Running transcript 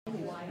All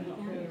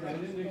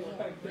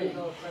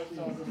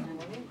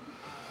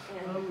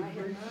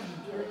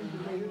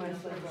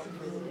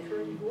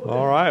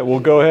right, we'll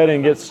go ahead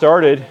and get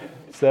started.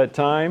 It's that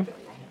time.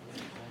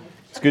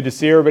 It's good to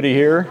see everybody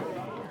here.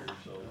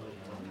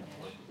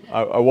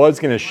 I was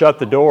going to shut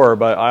the door,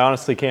 but I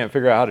honestly can't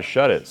figure out how to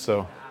shut it,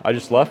 so I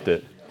just left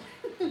it.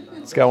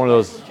 It's got one of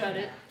those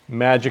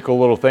magical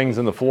little things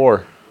in the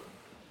floor.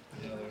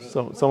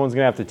 So someone's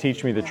going to have to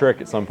teach me the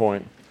trick at some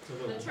point.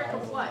 The trick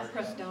of what?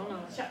 Press down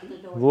on shutting the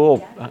door. All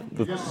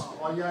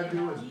you gotta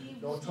do is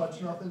don't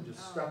touch nothing,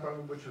 just step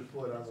on with your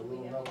foot on the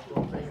little metal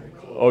thing and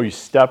close. Oh, you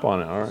step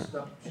on it, all right.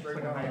 Step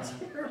straight on it.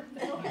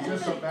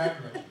 Just a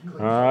magnet.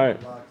 All right.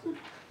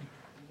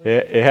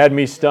 It had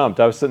me stumped.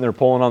 I was sitting there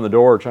pulling on the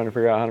door trying to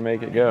figure out how to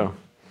make it go.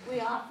 We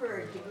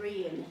offer a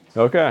degree in it.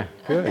 Okay,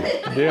 good.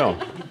 Good deal.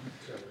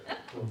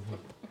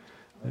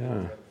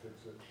 Yeah.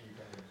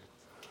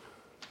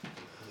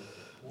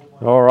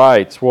 All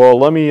right. Well,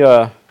 let me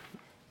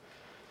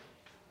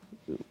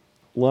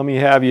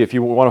have you, if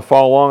you want to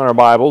follow along in our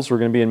Bibles, we're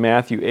going to be in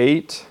Matthew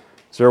 8.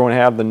 Does everyone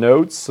have the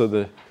notes? So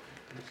the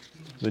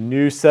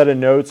new set of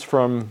notes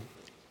for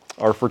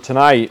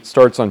tonight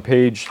starts on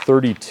page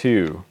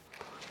 32.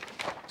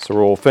 So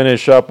we'll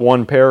finish up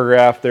one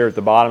paragraph there at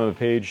the bottom of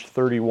page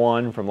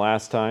 31 from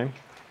last time.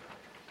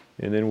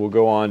 And then we'll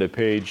go on to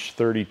page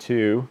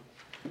 32.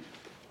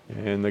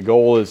 And the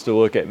goal is to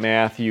look at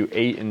Matthew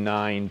 8 and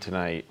 9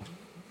 tonight.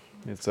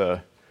 It's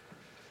a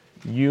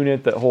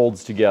unit that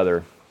holds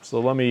together.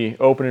 So let me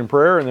open in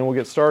prayer and then we'll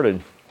get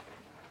started.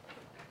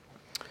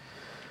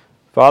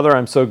 Father,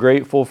 I'm so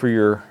grateful for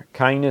your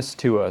kindness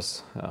to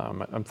us.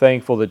 I'm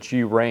thankful that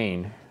you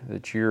reign,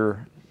 that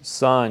your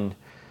Son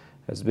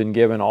has been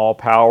given all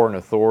power and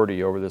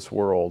authority over this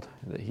world,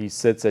 that he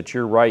sits at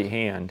your right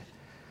hand,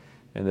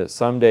 and that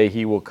someday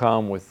he will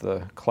come with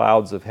the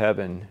clouds of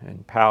heaven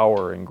and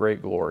power and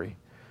great glory.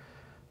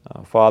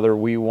 Father,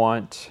 we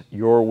want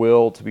your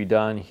will to be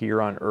done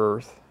here on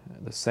earth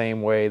the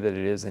same way that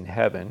it is in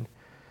heaven.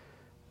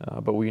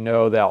 But we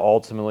know that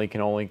ultimately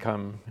can only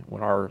come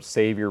when our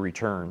Savior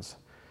returns.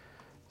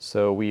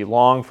 So we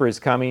long for his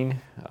coming.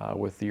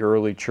 With the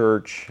early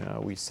church,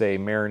 we say,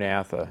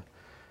 Maranatha,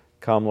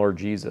 come Lord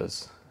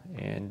Jesus.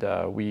 And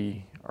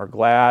we are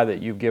glad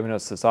that you've given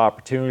us this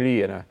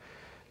opportunity in a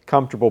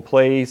comfortable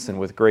place and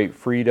with great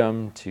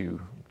freedom to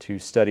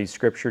study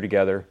Scripture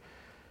together.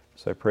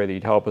 So I pray that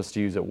you'd help us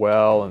to use it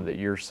well and that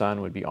your Son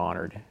would be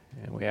honored.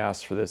 And we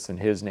ask for this in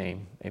his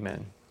name.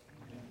 Amen.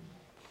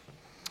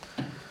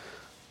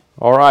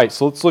 All right,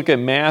 so let's look at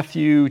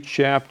Matthew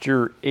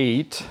chapter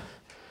 8.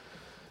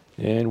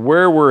 And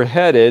where we're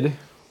headed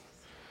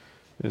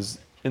is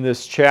in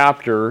this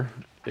chapter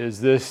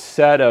is this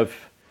set of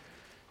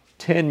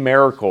 10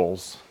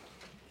 miracles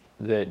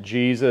that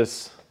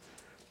Jesus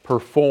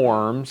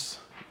performs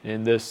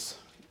in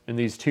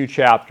these two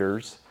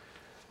chapters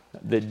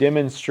that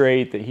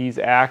demonstrate that he's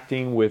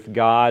acting with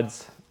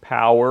God's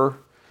power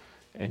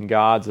and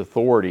God's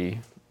authority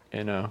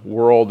in a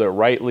world that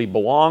rightly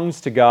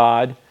belongs to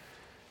God,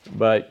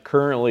 but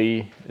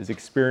currently is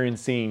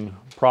experiencing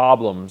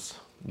problems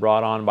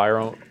brought on by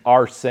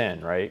our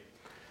sin, right?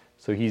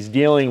 So he's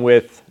dealing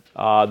with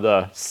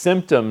the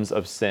symptoms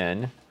of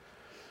sin,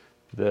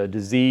 the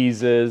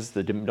diseases,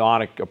 the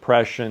demonic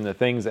oppression, the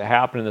things that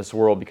happen in this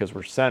world because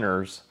we're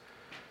sinners.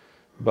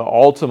 But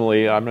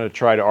ultimately, I'm going to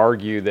try to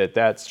argue that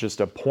that's just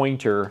a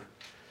pointer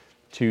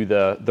to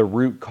the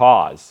root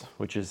cause,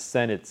 which is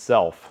sin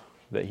itself,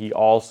 that he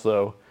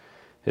also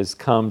has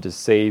come to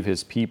save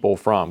his people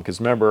from.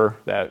 Because remember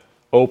that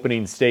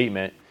opening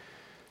statement,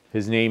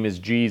 his name is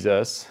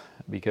Jesus,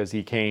 because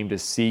he came to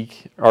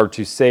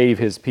save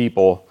his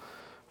people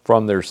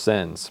from their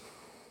sins.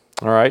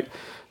 All right.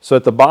 So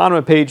at the bottom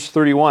of page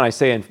 31, I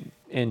say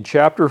in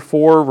chapter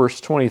 4,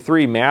 verse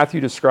 23, Matthew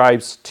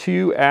describes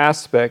two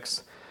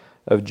aspects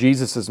of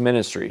Jesus'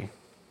 ministry.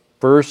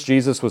 First,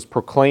 Jesus was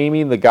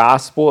proclaiming the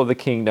gospel of the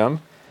kingdom.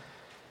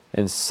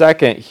 And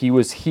second, he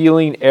was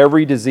healing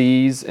every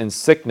disease and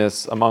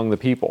sickness among the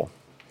people.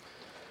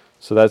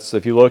 So that's,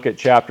 if you look at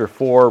chapter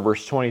 4,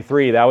 verse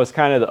 23, that was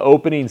kind of the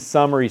opening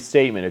summary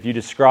statement. If you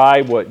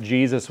describe what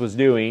Jesus was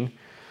doing,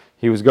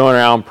 he was going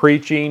around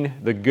preaching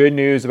the good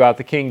news about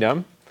the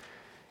kingdom.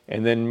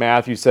 And then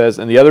Matthew says,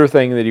 and the other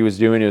thing that he was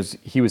doing is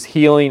he was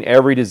healing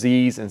every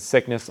disease and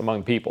sickness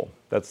among people.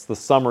 That's the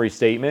summary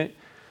statement.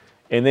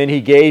 And then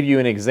he gave you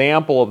an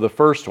example of the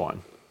first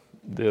one.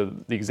 The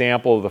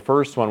example of the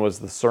first one was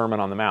the Sermon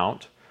on the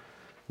Mount.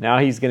 Now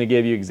he's going to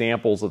give you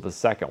examples of the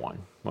second one.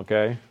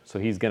 Okay? So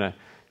he's going to,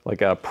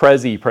 like a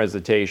Prezi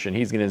presentation,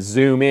 he's going to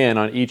zoom in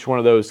on each one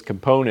of those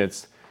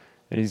components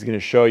and he's going to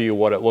show you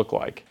what it looked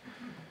like.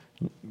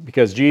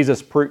 Because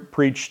Jesus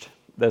preached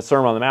the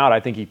Sermon on the Mount, I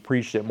think he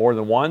preached it more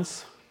than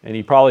once, and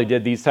he probably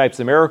did these types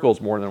of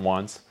miracles more than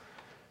once,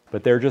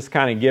 but they're just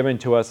kind of given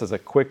to us as a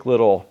quick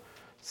little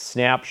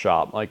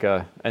snapshot, like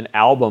an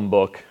album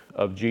book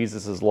of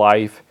Jesus'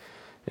 life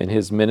and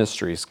his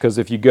ministries. Because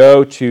if you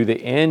go to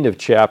the end of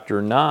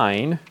chapter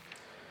 9,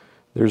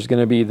 there's going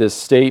to be this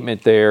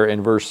statement there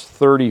in verse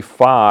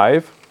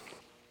 35.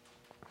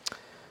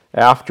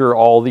 after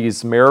all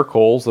these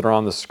miracles that are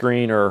on the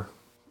screen are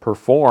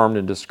performed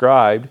and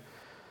described,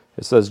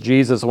 it says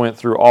Jesus went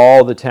through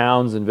all the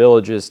towns and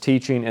villages,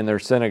 teaching in their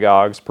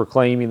synagogues,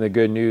 proclaiming the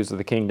good news of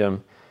the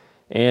kingdom,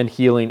 and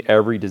healing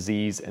every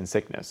disease and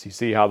sickness. You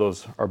see how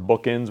those are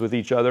bookends with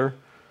each other?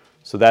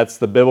 So that's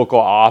the biblical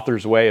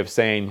author's way of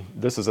saying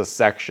this is a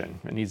section.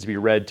 It needs to be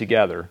read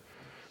together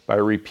by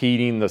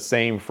repeating the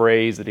same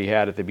phrase that he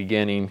had at the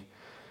beginning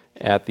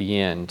at the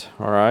end.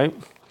 All right?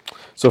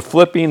 So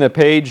flipping the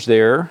page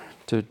there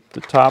to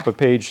the top of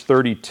page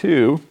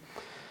 32,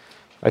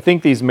 I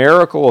think these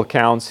miracle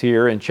accounts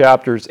here in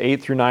chapters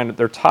 8 through 9,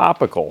 they're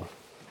topical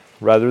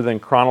rather than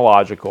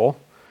chronological.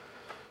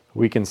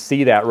 We can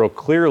see that real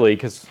clearly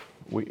because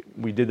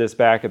we did this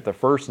back at the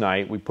first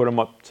night. We put them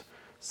up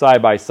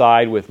side by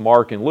side with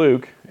Mark and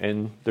Luke,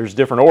 and there's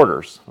different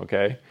orders,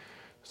 okay?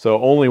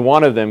 So only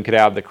one of them could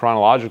have the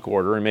chronological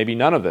order, and maybe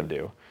none of them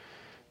do,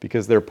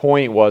 because their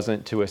point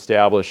wasn't to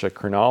establish a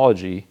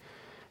chronology.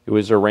 It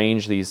was to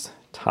arrange these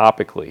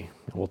topically.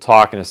 We'll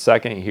talk in a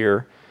second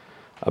here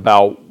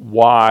about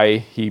why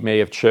he may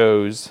have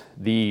chose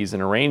these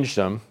and arranged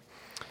them.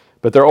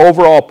 But their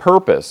overall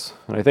purpose,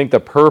 and I think the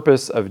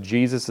purpose of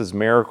Jesus'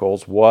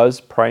 miracles was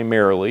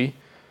primarily,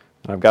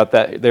 and I've got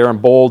that there in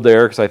bold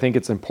there because I think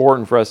it's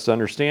important for us to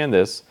understand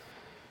this,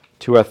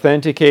 to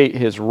authenticate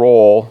his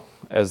role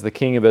as the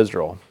King of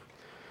Israel,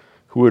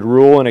 who would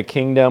rule in a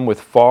kingdom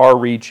with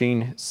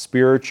far-reaching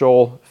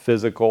spiritual,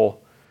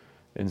 physical,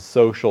 and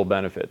social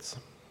benefits.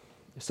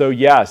 So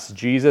yes,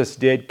 Jesus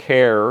did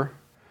care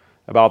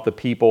about the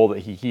people that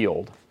he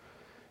healed,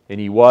 and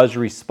he was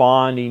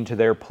responding to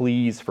their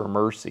pleas for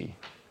mercy.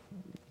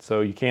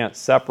 So you can't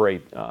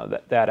separate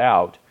that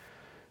out.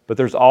 But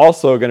there's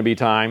also going to be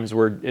times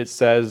where it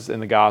says in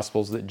the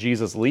Gospels that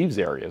Jesus leaves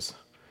areas,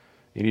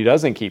 and he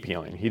doesn't keep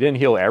healing. He didn't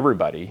heal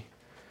everybody.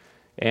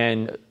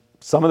 And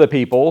some of the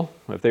people,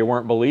 if they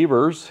weren't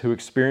believers who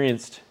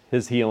experienced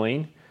his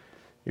healing,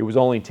 it was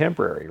only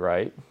temporary,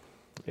 right?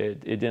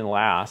 It didn't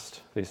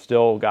last. They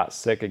still got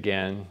sick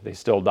again. They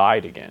still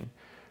died again,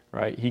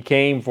 right? He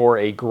came for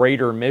a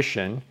greater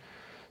mission,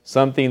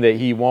 something that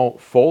he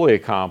won't fully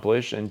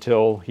accomplish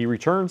until he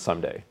returns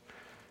someday.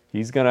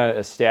 He's going to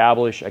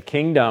establish a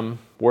kingdom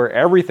where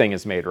everything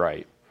is made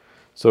right.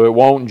 So it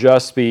won't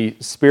just be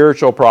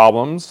spiritual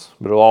problems,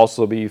 but it'll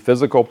also be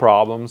physical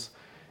problems,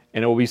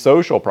 and it will be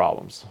social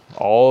problems.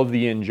 All of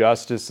the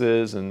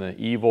injustices and the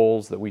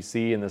evils that we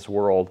see in this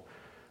world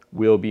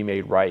will be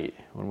made right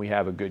when we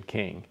have a good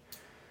king.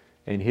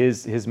 And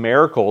his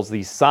miracles,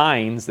 these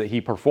signs that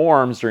he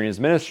performs during his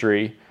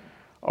ministry,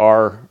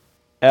 are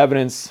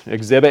evidence,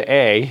 exhibit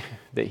A,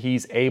 that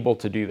he's able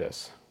to do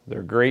this.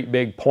 They're great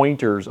big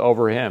pointers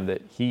over him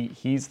that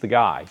he's the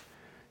guy.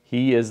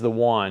 He is the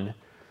one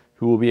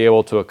who will be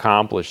able to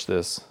accomplish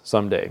this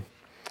someday.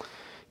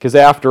 Because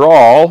after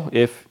all,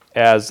 if,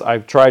 as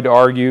I've tried to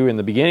argue in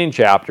the beginning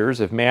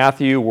chapters, if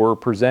Matthew were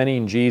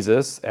presenting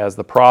Jesus as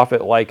the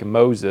prophet like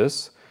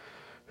Moses,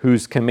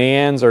 whose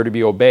commands are to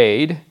be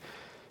obeyed,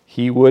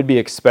 he would be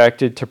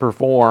expected to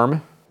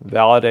perform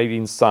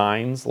validating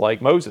signs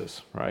like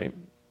Moses, right?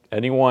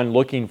 Anyone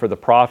looking for the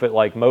prophet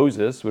like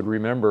Moses would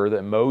remember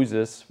that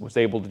Moses was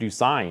able to do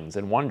signs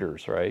and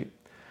wonders, right?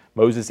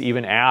 Moses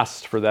even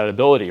asked for that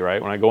ability,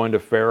 right? When I go into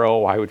Pharaoh,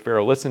 why would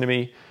Pharaoh listen to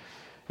me?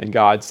 And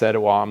God said,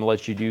 well, I'm going to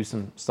let you do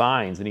some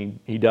signs. And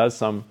he does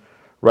some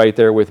right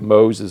there with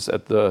Moses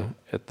at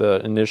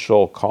the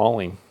initial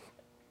calling.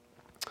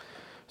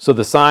 So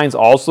the signs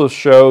also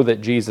show that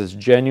Jesus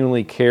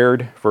genuinely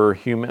cared for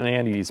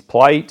humanity's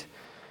plight,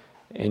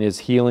 and his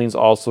healings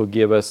also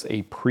give us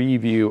a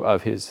preview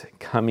of his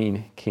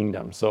coming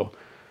kingdom. So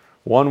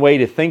one way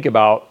to think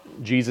about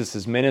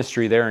Jesus'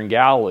 ministry there in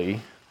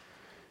Galilee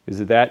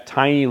is that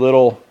tiny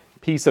little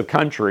piece of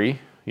country,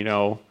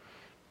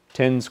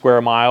 10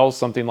 square miles,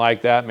 something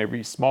like that,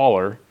 maybe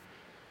smaller,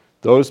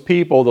 those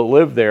people that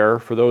lived there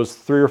for those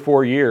 3 or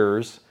 4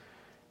 years,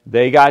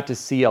 they got to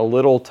see a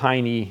little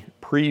tiny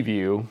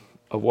preview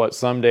of what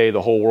someday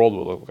the whole world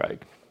will look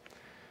like.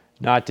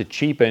 Not to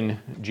cheapen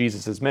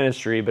Jesus'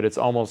 ministry, but it's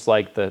almost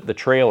like the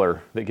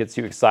trailer that gets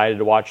you excited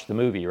to watch the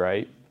movie,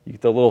 right? You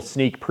get the little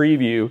sneak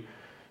preview,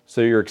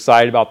 so you're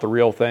excited about the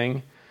real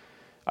thing.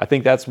 I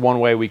think that's one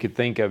way we could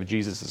think of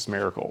Jesus'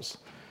 miracles.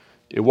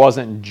 It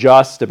wasn't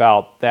just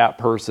about that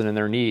person and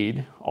their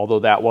need, although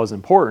that was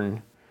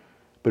important,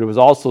 but it was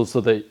also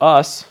so that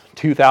us,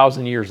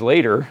 2,000 years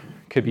later,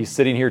 could be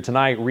sitting here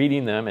tonight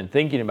reading them and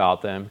thinking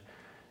about them,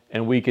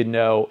 and we could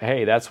know,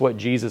 hey, that's what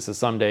Jesus is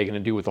someday going to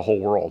do with the whole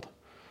world.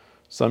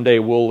 Someday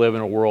we'll live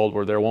in a world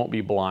where there won't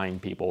be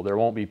blind people, there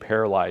won't be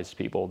paralyzed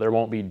people, there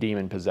won't be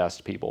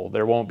demon-possessed people,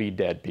 there won't be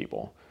dead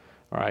people,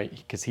 all right?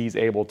 Because he's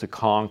able to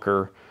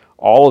conquer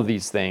all of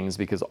these things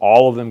because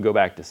all of them go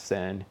back to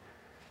sin,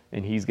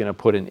 and he's going to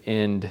put an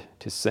end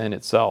to sin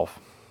itself.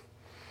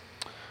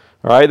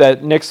 All right,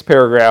 that next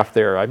paragraph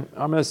there, I'm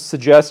going to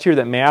suggest here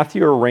that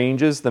Matthew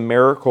arranges the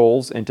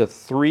miracles into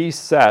 3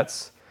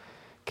 sets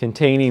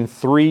containing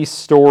 3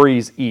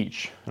 stories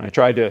each. And I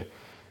tried to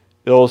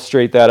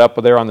illustrate that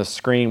up there on the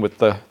screen with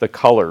the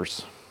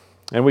colors.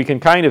 And we can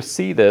kind of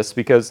see this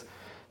because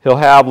he'll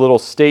have little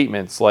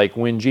statements like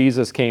when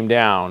Jesus came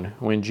down,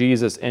 when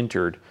Jesus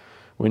entered,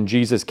 when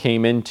Jesus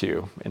came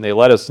into. And they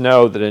let us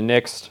know that a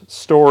next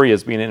story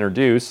is being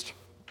introduced.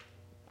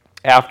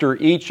 After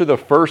each of the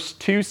first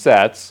two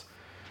sets,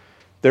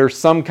 there's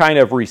some kind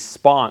of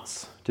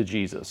response to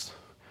Jesus,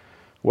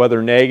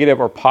 whether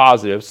negative or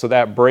positive. So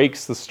that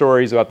breaks the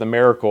stories about the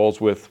miracles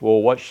with,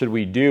 well, what should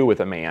we do with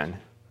a man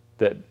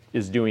that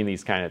is doing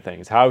these kind of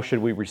things? How should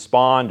we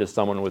respond to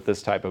someone with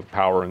this type of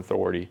power and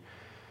authority?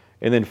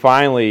 And then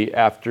finally,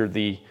 after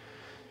the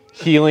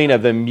healing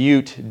of the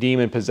mute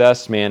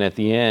demon-possessed man at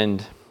the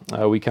end,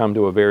 we come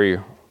to a very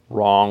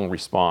wrong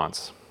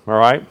response. All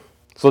right?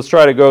 So let's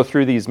try to go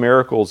through these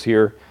miracles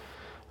here.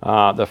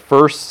 The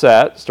first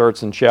set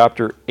starts in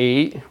chapter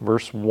 8,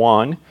 verse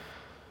 1,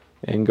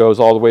 and goes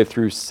all the way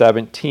through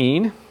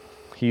 17.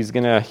 He's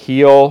going to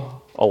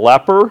heal a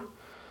leper,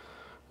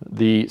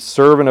 the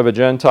servant of a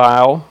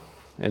Gentile,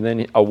 and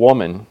then a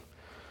woman.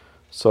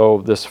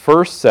 So this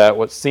first set,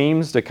 what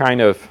seems to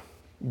kind of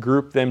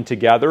group them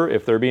together,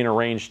 if they're being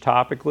arranged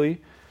topically,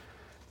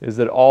 is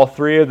that all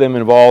three of them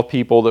involve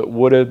people that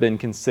would have been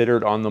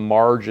considered on the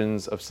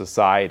margins of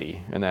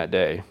society in that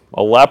day.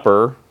 A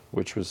leper,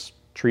 which was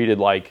treated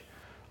like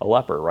a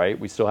leper, right?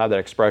 We still have that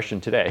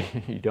expression today.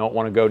 You don't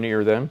want to go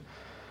near them.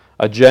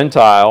 A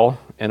Gentile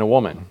and a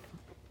woman.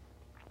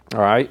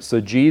 All right,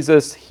 so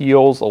Jesus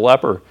heals a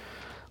leper.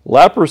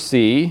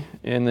 Leprosy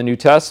in the New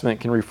Testament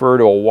can refer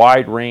to a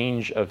wide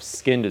range of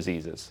skin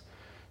diseases.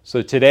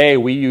 So today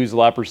we use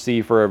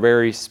leprosy for a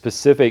very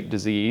specific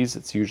disease.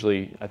 It's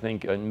usually, I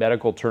think, in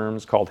medical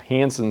terms called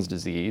Hansen's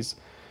disease.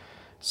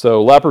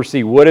 So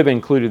leprosy would have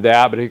included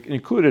that, but it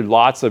included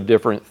lots of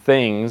different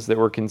things that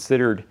were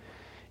considered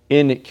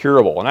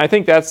incurable. And I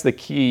think that's the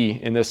key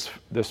in this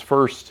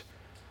first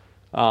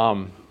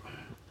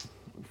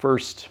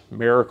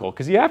miracle.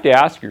 Because you have to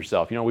ask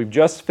yourself, we've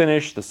just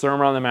finished the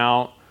Sermon on the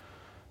Mount.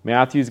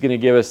 Matthew's going to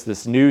give us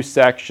this new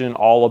section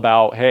all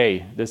about,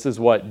 hey, this is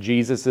what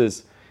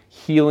Jesus's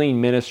healing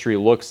ministry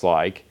looks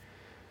like.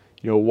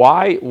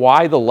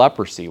 Why the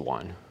leprosy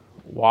one?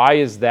 Why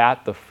is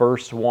that the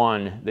first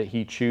one that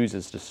he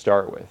chooses to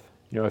start with?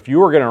 If you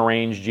were going to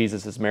arrange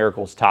Jesus'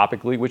 miracles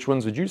topically, which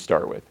ones would you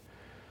start with?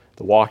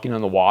 The walking on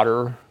the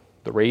water,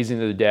 the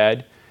raising of the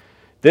dead.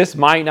 This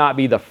might not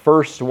be the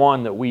first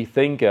one that we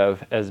think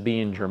of as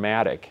being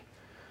dramatic.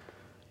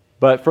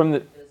 But from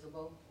the...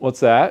 Visible. What's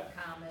that?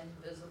 Common,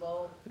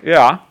 visible.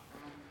 Yeah.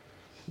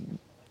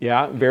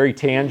 Yeah, very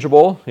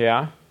tangible,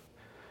 yeah.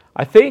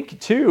 I think,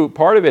 too,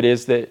 part of it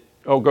is that...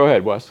 Oh, go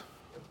ahead, Wes.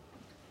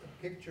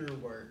 A picture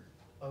of our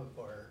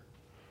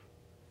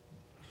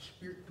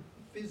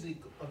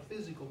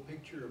physical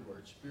picture of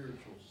our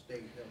spiritual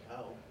state, of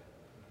how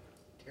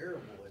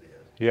terrible it is.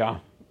 Yeah.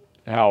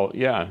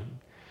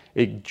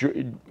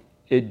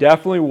 It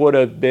definitely would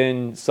have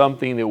been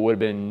something that would have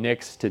been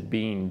next to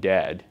being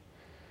dead.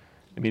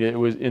 I mean, it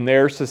was in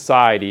their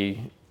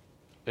society,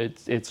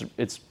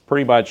 it's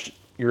pretty much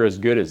you're as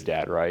good as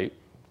dead, right?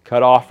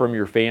 Cut off from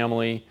your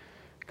family,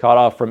 cut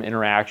off from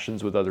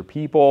interactions with other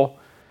people,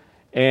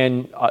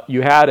 and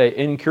you had an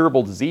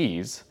incurable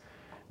disease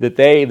that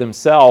they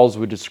themselves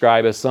would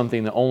describe as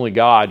something that only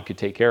God could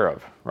take care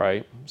of,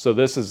 right? So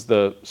this is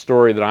the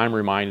story that I'm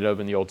reminded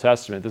of in the Old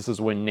Testament. This is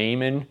when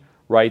Naaman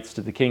writes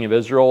to the king of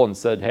Israel and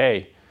said,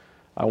 hey,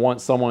 I want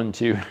someone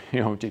to,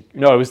 it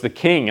was the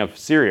king of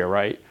Syria,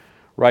 right?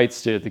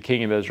 Writes to the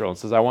king of Israel and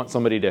says, I want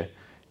somebody to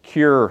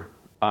cure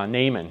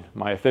Naaman,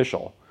 my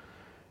official.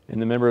 And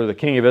remember, the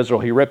king of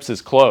Israel, he rips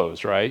his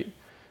clothes, right?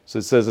 So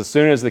it says, as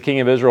soon as the king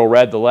of Israel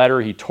read the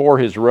letter, he tore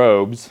his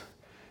robes.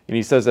 And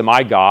he says, am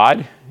I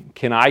God?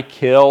 Can I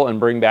kill and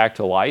bring back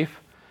to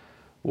life?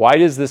 Why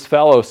does this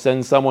fellow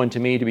send someone to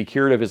me to be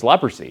cured of his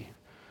leprosy?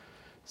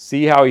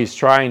 See how he's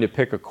trying to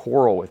pick a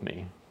quarrel with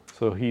me.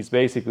 So he's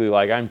basically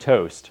like, I'm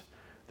toast.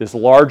 This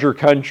larger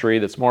country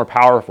that's more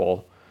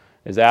powerful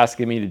is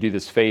asking me to do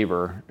this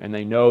favor, and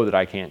they know that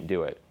I can't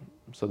do it.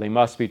 So they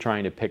must be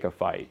trying to pick a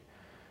fight.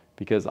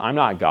 Because I'm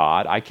not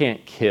God. I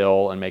can't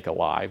kill and make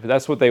alive.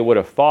 That's what they would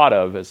have thought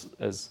of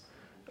as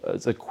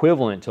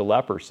equivalent to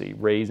leprosy,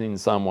 raising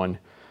someone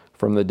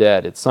from the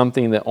dead. It's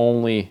something that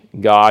only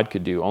God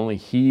could do. Only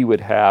He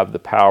would have the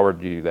power to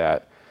do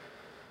that.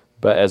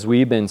 But as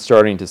we've been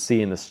starting to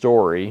see in the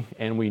story,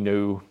 and we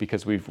knew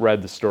because we've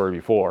read the story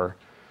before,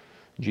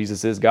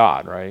 Jesus is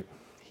God, right?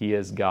 He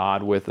is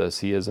God with us.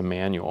 He is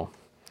Emmanuel.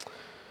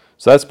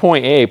 So that's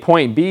point A.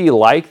 Point B,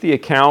 like the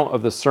account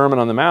of the Sermon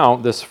on the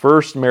Mount, this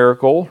first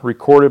miracle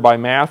recorded by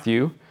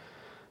Matthew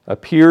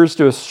appears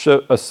to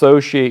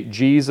associate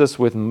Jesus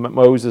with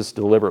Moses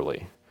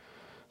deliberately.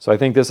 So I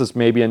think this is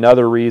maybe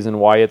another reason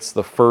why it's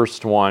the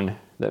first one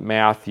that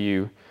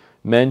Matthew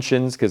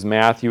mentions, because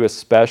Matthew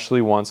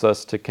especially wants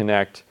us to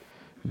connect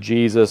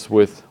Jesus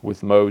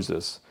with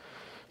Moses.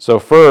 So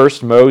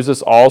first,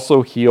 Moses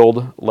also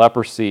healed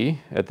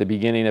leprosy at the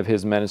beginning of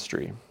his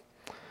ministry.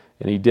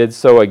 And he did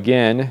so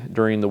again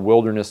during the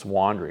wilderness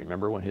wandering.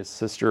 Remember when his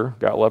sister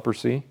got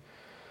leprosy?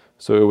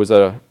 So it was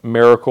a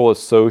miracle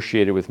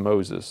associated with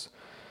Moses.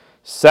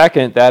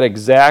 Second, that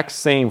exact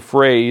same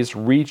phrase,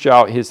 reach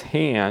out his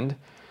hand,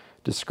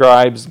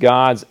 describes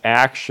God's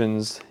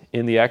actions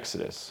in the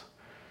Exodus.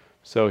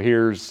 So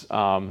here's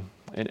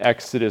in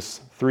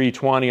Exodus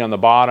 3:20 on the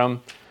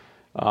bottom.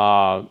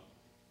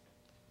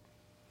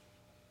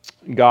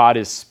 God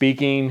is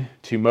speaking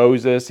to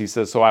Moses. He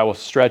says, "So I will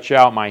stretch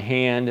out my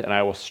hand and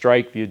I will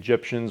strike the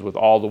Egyptians with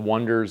all the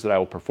wonders that I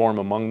will perform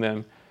among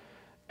them.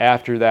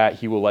 After that,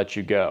 he will let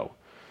you go."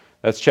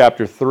 That's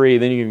chapter 3.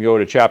 Then you can go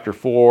to chapter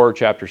 4,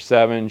 chapter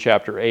 7,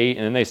 chapter 8,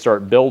 and then they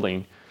start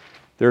building.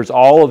 There's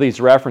all of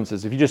these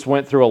references. If you just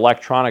went through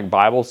electronic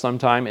Bible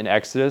sometime in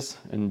Exodus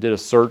and did a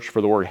search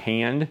for the word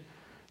hand,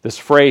 this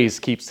phrase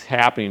keeps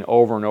happening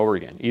over and over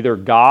again. Either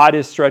God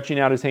is stretching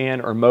out his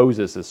hand or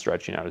Moses is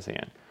stretching out his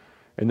hand.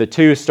 And the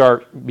two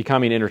start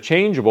becoming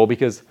interchangeable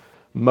because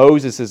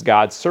Moses is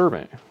God's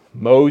servant.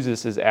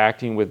 Moses is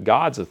acting with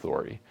God's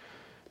authority.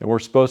 And we're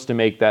supposed to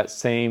make that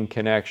same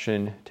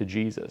connection to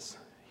Jesus.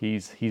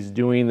 He's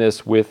doing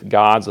this with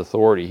God's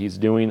authority. He's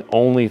doing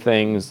only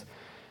things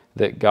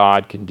that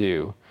God can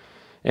do.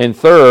 And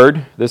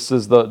third, this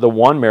is the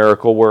one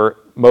miracle where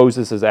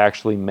Moses is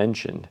actually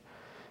mentioned.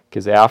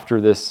 Because after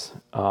this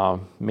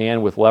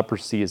man with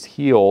leprosy is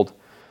healed,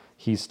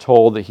 he's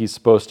told that he's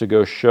supposed to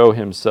go show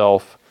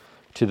himself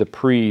to the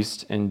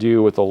priest and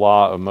do what the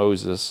law of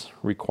Moses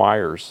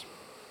requires.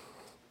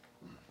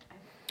 I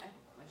have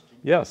a question.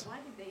 Yes. Why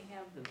did they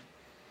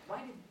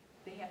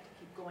have to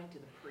keep going to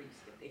the priest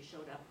if they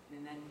showed up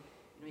and then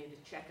you had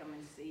to check them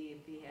and see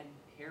if he had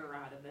hair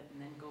out of it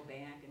and then go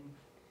back and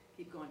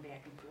keep going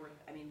back and forth?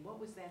 I mean, what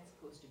was that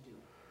supposed to do?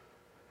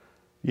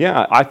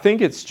 Yeah, I think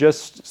it's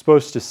just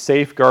supposed to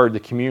safeguard the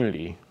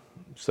community.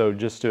 So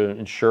just to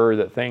ensure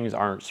that things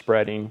aren't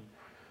spreading.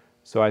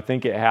 So I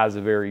think it has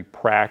a very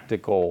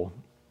practical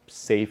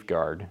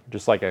safeguard,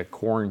 just like a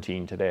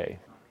quarantine today.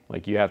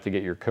 Like you have to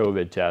get your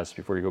COVID test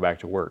before you go back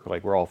to work.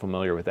 Like we're all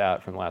familiar with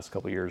that from the last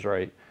couple of years,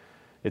 right?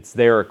 It's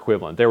their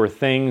equivalent. There were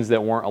things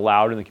that weren't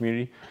allowed in the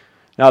community.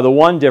 Now the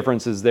one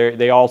difference is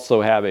they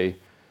also have a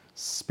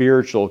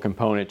spiritual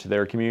component to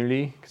their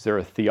community because they're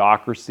a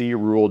theocracy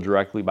ruled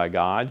directly by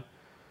God.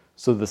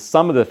 So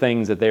some of the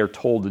things that they're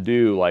told to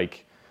do,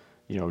 like,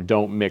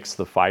 don't mix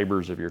the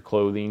fibers of your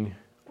clothing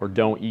or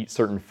don't eat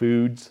certain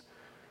foods,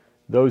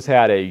 those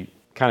had a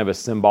kind of a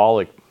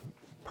symbolic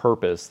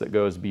purpose that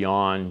goes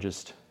beyond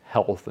just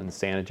health and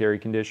sanitary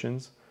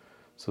conditions.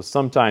 So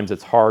sometimes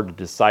it's hard to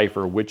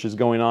decipher which is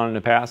going on in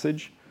a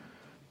passage,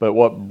 but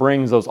what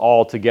brings those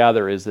all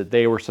together is that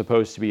they were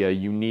supposed to be a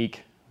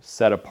unique,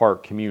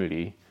 set-apart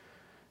community,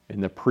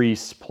 and the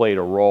priests played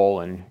a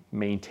role in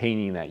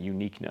maintaining that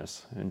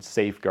uniqueness and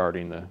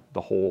safeguarding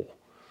the whole.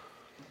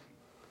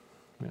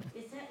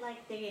 Is that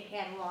like they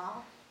had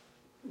law?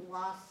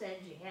 Law said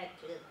you had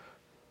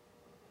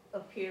to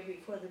appear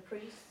before the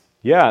priest?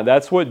 Yeah,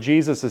 that's what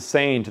Jesus is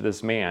saying to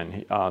this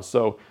man.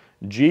 So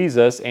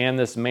Jesus and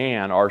this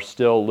man are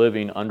still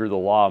living under the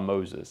law of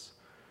Moses.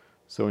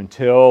 So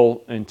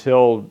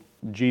until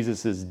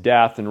Jesus'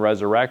 death and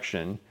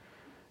resurrection,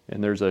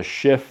 and there's a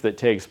shift that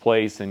takes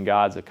place in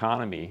God's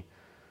economy,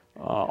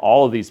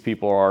 all of these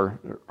people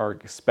are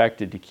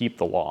expected to keep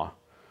the law.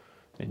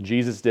 And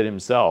Jesus did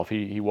himself.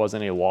 He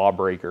wasn't a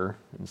lawbreaker.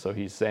 And so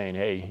he's saying,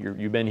 hey,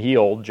 you've been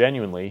healed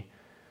genuinely,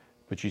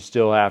 but you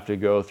still have to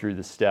go through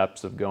the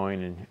steps of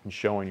going and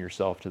showing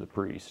yourself to the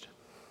priest.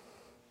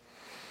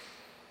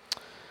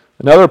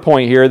 Another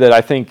point here that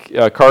I think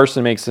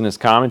Carson makes in his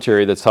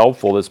commentary that's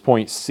helpful, this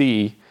point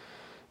C,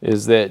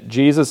 is that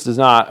Jesus does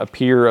not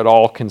appear at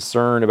all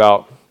concerned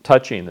about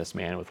touching this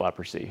man with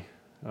leprosy.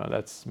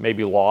 That's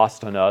maybe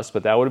lost on us,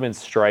 but that would have been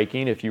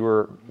striking if you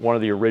were one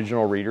of the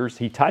original readers.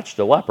 He touched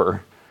a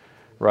leper,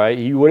 right?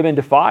 He would have been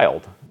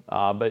defiled.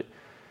 But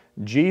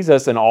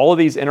Jesus, in all of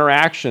these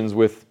interactions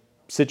with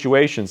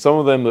situations, some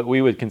of them that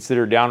we would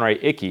consider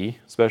downright icky,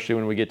 especially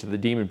when we get to the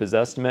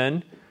demon-possessed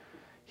men,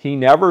 he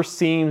never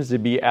seems to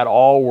be at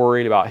all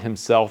worried about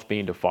himself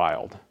being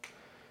defiled.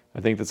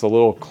 I think that's a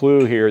little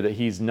clue here that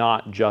he's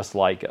not just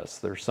like us.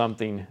 There's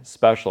something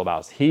special about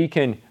us. He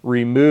can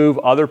remove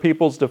other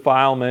people's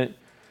defilement,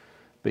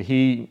 but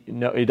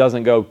it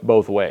doesn't go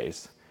both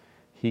ways.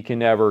 He can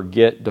never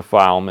get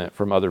defilement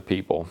from other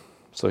people.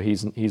 So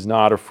he's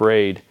not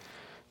afraid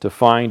to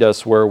find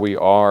us where we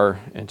are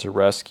and to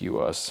rescue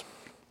us.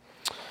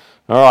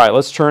 All right,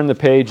 let's turn the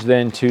page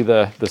then to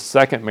the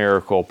second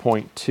miracle,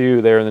 point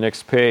 2 there in the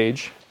next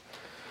page.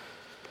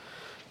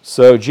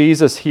 So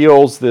Jesus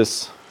heals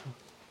this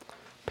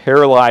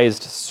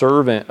paralyzed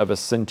servant of a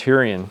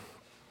centurion.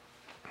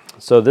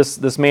 So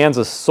this man's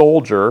a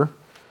soldier.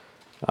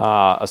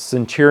 A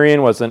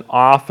centurion was an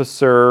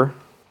officer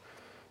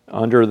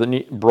under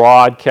the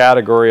broad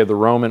category of the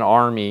Roman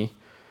army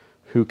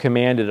who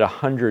commanded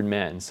 100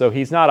 men. So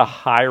he's not a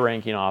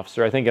high-ranking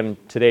officer. I think in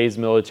today's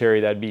military,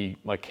 that'd be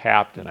like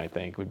captain, I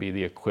think, would be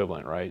the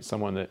equivalent, right?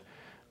 Someone that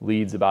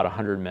leads about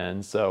 100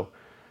 men. So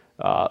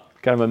kind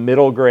of a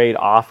middle-grade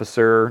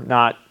officer,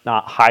 not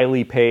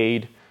highly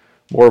paid,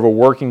 more of a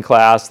working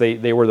class.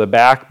 They were the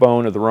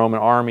backbone of the Roman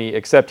army,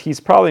 except he's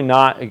probably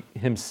not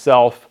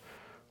himself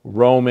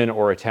Roman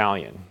or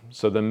Italian.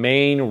 So the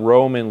main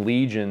Roman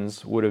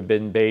legions would have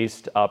been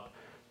based up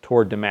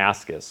toward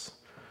Damascus,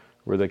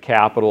 where the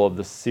capital of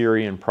the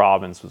Syrian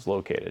province was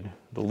located.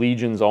 The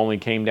legions only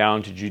came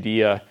down to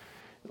Judea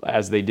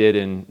as they did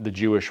in the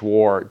Jewish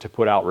war to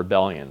put out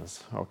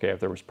rebellions, okay, if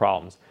there was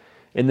problems.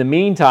 In the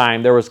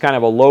meantime, there was kind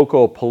of a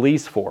local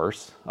police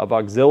force of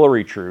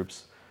auxiliary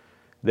troops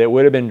that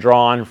would have been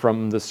drawn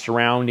from the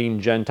surrounding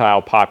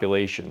Gentile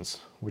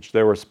populations, which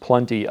there was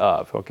plenty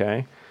of,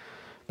 okay?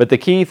 But the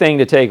key thing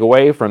to take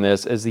away from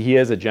this is that he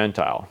is a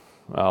Gentile.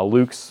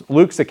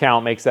 Luke's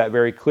account makes that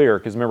very clear,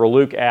 because remember,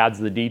 Luke adds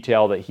the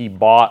detail that he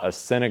bought a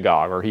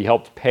synagogue, or he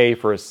helped pay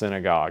for a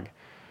synagogue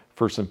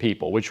for some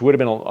people, which would have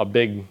been a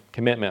big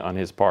commitment on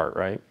his part,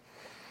 right?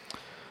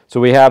 So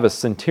we have a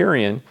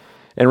centurion,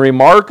 and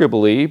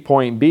remarkably,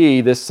 point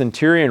B, this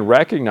centurion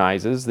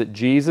recognizes that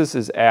Jesus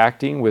is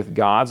acting with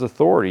God's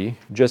authority,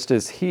 just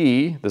as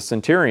he, the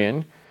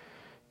centurion,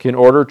 can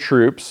order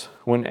troops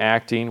when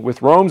acting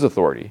with Rome's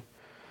authority.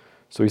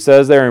 So he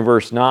says there in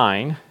verse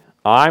 9,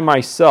 I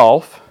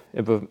myself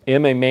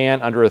am a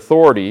man under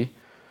authority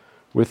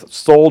with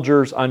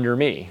soldiers under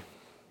me.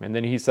 And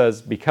then he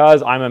says,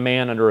 because I'm a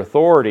man under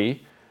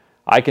authority,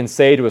 I can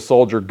say to a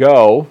soldier,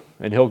 go,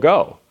 and he'll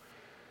go.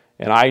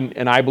 And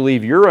I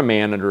believe you're a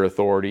man under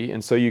authority,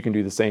 and so you can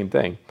do the same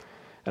thing.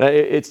 And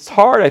it's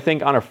hard, I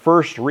think, on a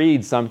first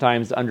read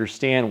sometimes to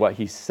understand what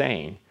he's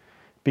saying.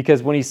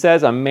 Because when he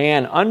says a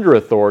man under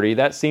authority,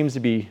 that seems to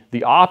be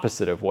the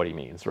opposite of what he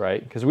means,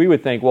 right? Because we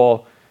would think,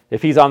 well,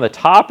 if he's on the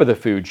top of the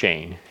food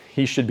chain,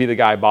 he should be the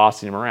guy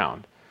bossing him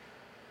around.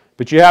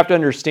 But you have to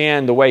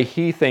understand the way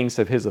he thinks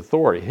of his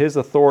authority. His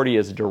authority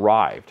is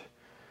derived.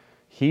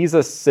 He's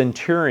a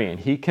centurion.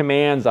 He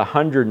commands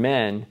 100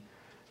 men,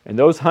 and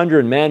those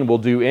 100 men will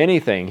do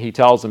anything he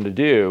tells them to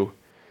do,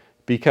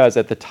 because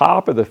at the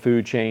top of the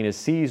food chain is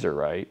Caesar,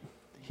 right?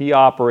 He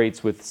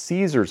operates with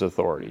Caesar's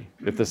authority.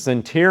 If the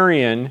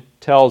centurion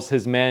tells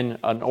his men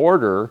an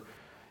order,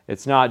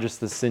 it's not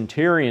just the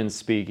centurion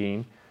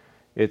speaking,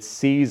 it's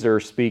Caesar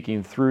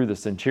speaking through the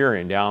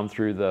centurion, down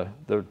through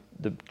the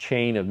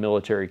chain of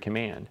military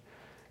command.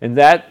 And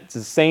that's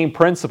the same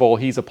principle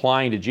he's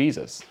applying to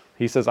Jesus.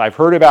 He says, I've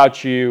heard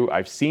about you,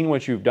 I've seen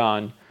what you've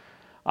done,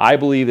 I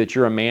believe that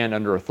you're a man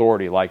under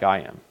authority like I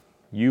am.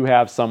 You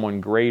have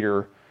someone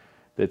greater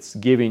that's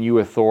giving you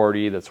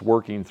authority, that's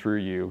working through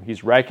you.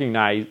 He's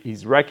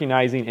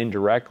recognizing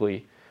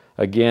indirectly,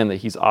 again, that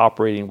he's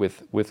operating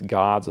with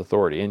God's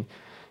authority. And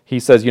he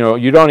says,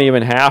 you don't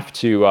even have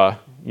to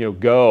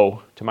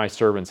go to my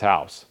servant's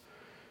house.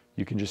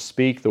 You can just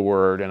speak the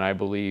word, and I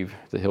believe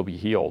that he'll be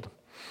healed.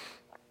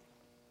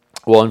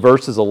 Well, in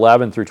verses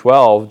 11 through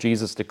 12,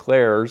 Jesus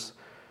declares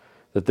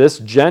that this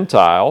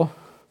Gentile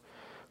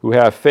who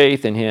have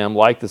faith in him,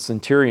 like the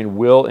centurion,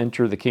 will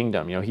enter the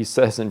kingdom. He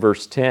says in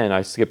verse 10,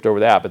 I skipped over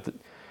that, but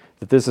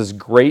that this is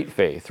great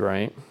faith,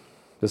 right?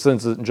 This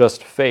isn't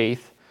just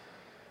faith.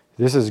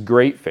 This is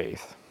great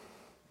faith.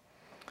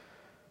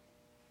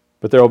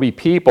 But there will be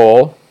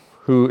people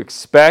who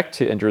expect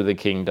to enter the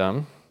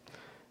kingdom,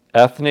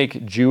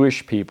 ethnic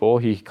Jewish people.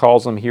 He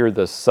calls them here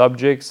the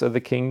subjects of the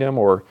kingdom,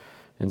 or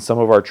in some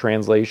of our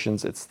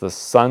translations, it's the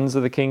sons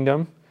of the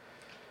kingdom.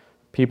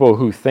 People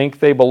who think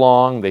they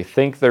belong, they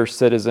think they're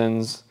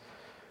citizens,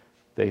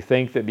 they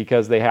think that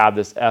because they have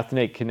this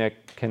ethnic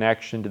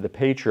connection to the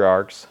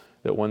patriarchs,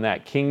 that when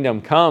that kingdom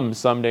comes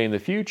someday in the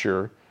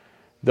future,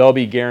 they'll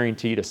be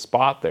guaranteed a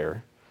spot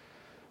there.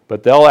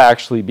 But they'll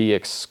actually be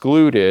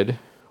excluded,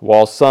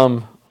 while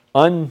some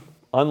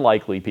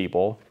unlikely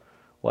people,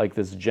 like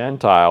this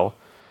Gentile,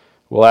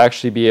 will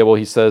actually be able,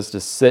 he says, to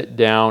sit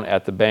down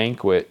at the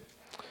banquet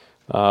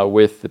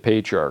with the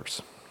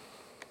patriarchs.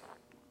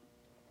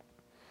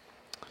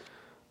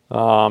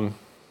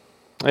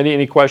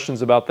 Any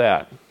questions about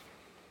that?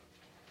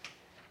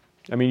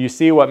 I mean, you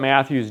see what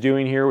Matthew's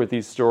doing here with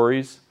these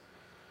stories?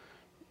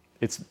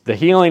 The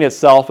healing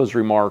itself is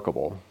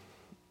remarkable,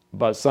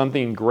 but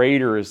something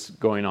greater is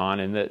going on,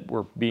 and that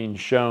we're being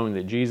shown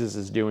that Jesus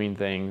is doing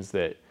things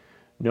that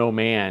no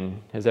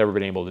man has ever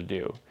been able to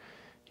do.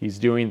 He's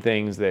doing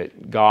things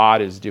that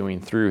God is doing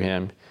through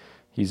him.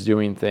 He's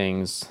doing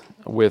things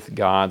with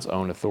God's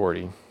own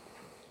authority.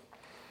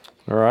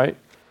 All right?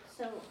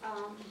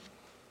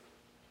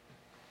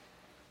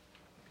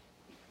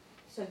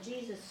 So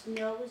Jesus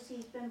knows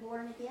he's been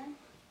born again?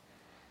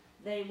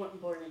 They weren't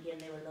born again,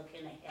 they were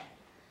looking ahead.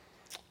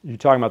 You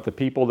talking about the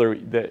people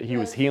that he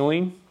was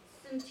healing?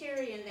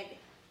 Centurion,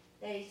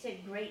 they said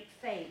great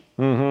faith.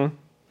 Mm-hmm.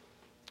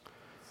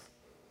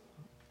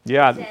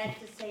 Yeah. Is that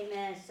the same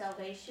as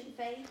salvation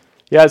faith?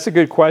 Yeah, it's a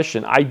good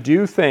question. I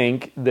do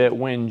think that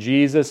when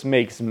Jesus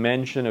makes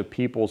mention of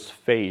people's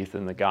faith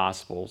in the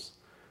Gospels,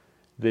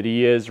 that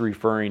he is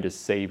referring to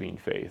saving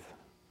faith.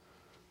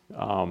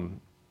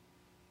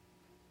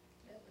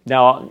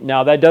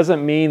 Now that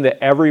doesn't mean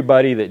that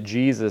everybody that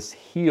Jesus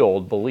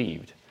healed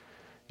believed.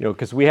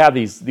 Because we have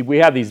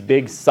these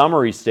big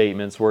summary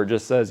statements where it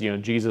just says,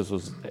 Jesus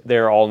was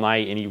there all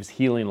night and he was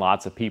healing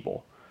lots of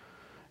people.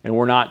 And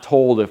we're not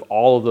told if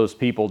all of those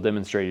people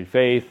demonstrated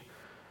faith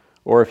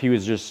or if he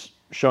was just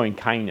showing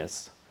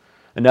kindness.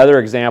 Another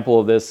example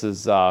of this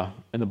is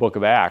in the book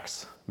of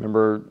Acts.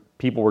 Remember,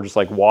 people were just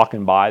like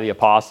walking by the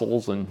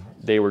apostles and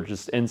they were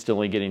just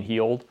instantly getting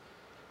healed.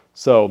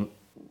 So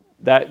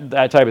that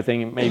type of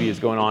thing maybe is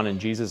going on in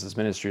Jesus'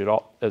 ministry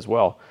as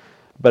well.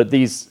 But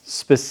these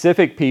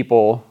specific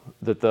people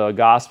that the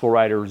gospel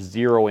writers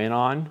zero in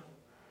on,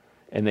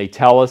 and they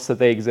tell us that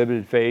they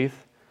exhibited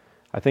faith,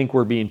 I think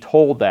we're being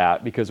told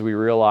that because we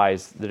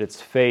realize that it's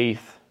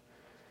faith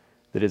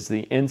that is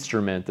the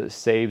instrument that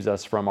saves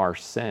us from our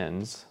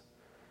sins.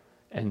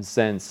 And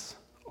since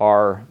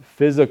our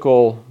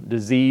physical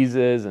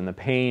diseases and the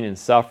pain and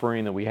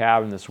suffering that we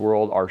have in this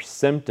world are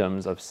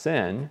symptoms of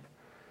sin,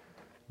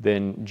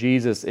 then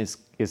Jesus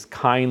is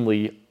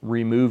kindly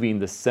removing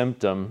the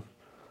symptom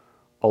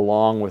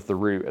along with the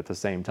root at the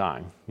same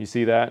time. You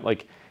see that?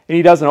 And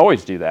he doesn't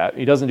always do that.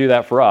 He doesn't do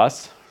that for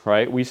us,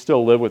 right? We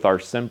still live with our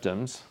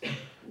symptoms,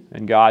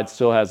 and God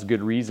still has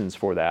good reasons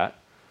for that.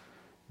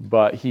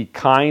 But he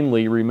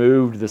kindly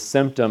removed the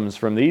symptoms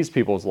from these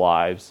people's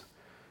lives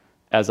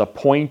as a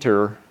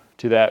pointer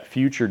to that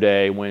future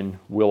day when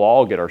we'll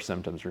all get our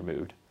symptoms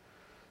removed.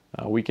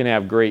 We can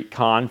have great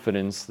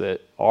confidence that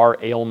our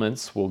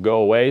ailments will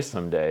go away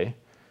someday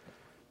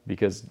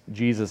because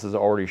Jesus has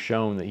already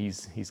shown that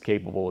he's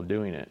capable of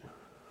doing it.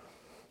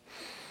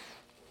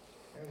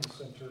 And the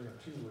centurion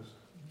too was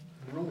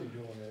really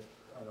doing it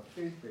on a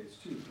faith base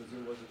too,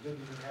 because it didn't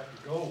even have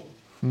to go.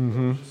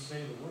 Mm-hmm. Just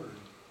say the word.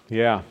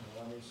 Yeah.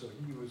 I mean, so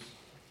he was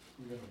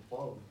even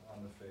above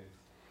on the faith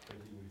that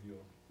he would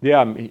heal.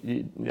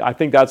 Yeah, I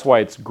think that's why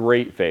it's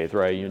great faith,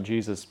 right?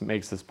 Jesus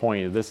makes this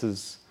point. This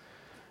is,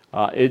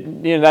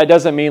 that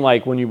doesn't mean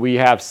like when we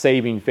have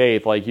saving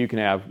faith, like you can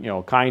have,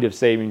 kind of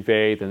saving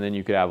faith, and then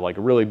you could have like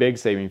a really big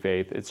saving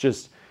faith. It's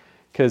just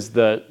because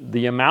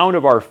the amount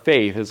of our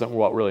faith isn't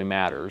what really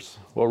matters.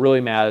 What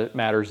really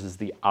matters is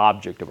the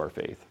object of our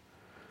faith.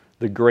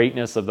 The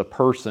greatness of the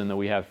person that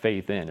we have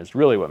faith in is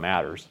really what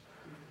matters.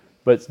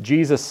 But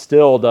Jesus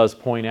still does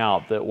point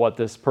out that what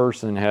this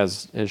person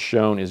has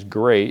shown is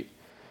great.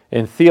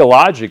 And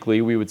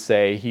theologically, we would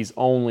say he's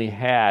only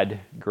had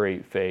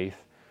great faith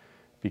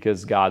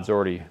because God's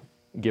already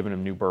given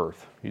him new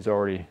birth. He's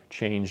already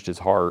changed his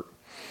heart.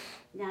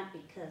 Not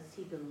because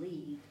he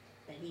believed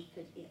that he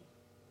could heal.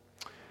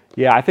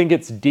 Yeah, I think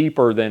it's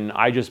deeper than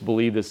I just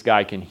believe this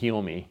guy can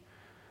heal me.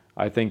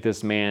 I think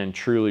this man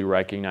truly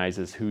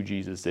recognizes who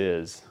Jesus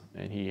is,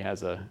 and he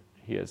has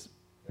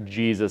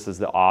Jesus as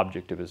the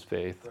object of his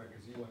faith. Right,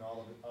 because he went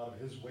out of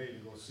his way to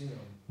go see him.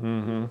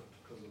 Mm-hmm.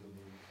 Because of the belief.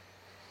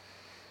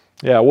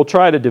 Yeah, we'll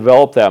try to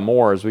develop that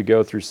more as we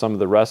go through some of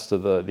the rest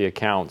of the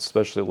accounts,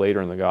 especially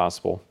later in the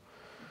gospel.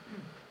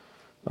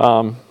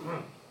 Yes,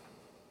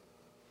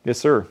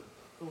 sir. It's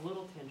a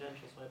little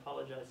tangential, so I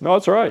apologize. No,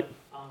 that's all right.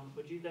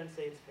 Would you then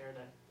say it's fair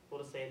to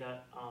say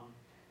that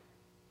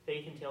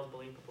faith entails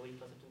belief, but belief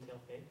doesn't entail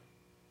faith?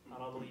 Not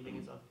all believing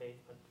is of faith,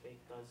 but faith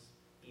does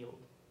yield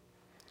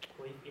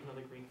belief, even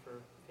though the Greek for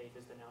faith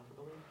is the noun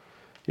for belief.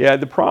 Yeah,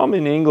 the problem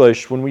in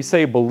English, when we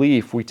say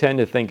belief, we tend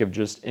to think of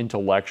just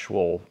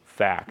intellectual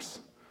facts,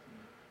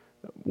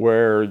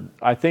 where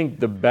I think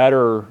the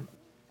better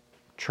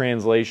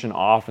translation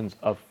often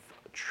of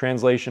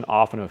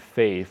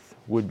faith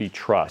would be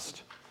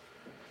trust,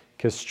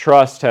 because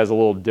trust has a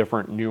little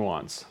different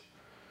nuance.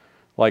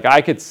 Like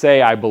I could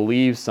say I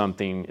believe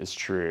something is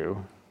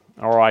true,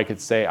 or I could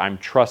say I'm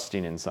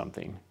trusting in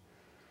something.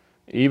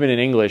 Even in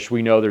English,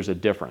 we know there's a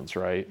difference,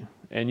 right?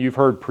 And you've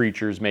heard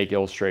preachers make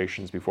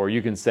illustrations before.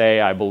 You can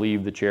say, I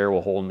believe the chair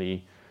will hold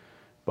me,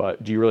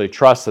 but do you really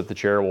trust that the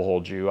chair will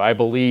hold you? I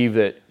believe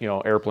that,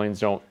 airplanes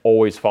don't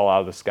always fall out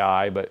of the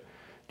sky, but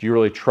do you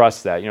really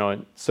trust that?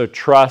 So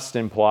trust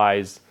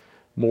implies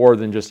more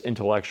than just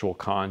intellectual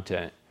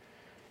content.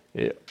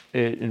 It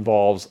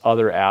involves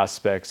other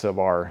aspects of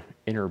our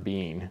inner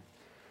being,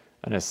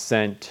 an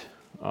assent,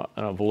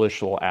 a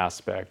volitional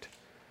aspect.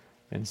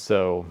 And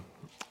so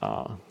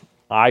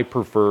I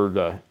prefer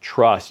to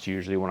trust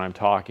usually when I'm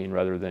talking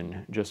rather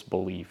than just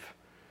belief.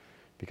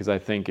 Because I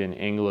think in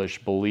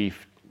English,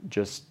 belief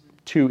just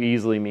too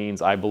easily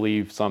means I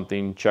believe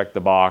something, check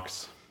the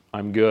box,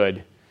 I'm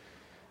good.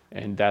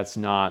 And that's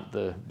not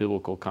the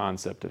biblical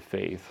concept of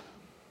faith.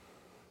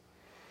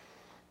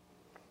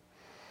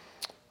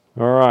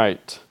 All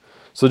right.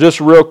 So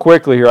just real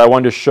quickly here, I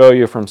wanted to show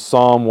you from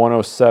Psalm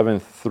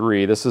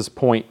 107:3. This is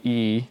point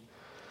E.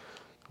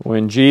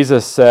 When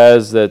Jesus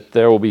says that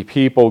there will be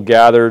people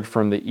gathered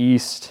from the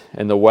east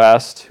and the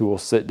west who will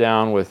sit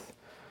down with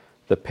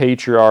the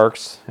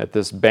patriarchs at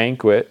this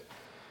banquet,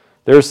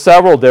 there's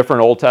several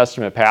different Old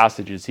Testament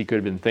passages he could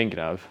have been thinking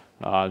of.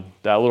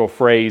 That little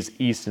phrase,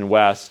 east and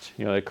west,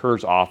 it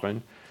occurs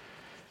often.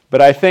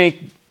 But I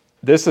think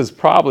this is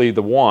probably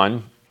the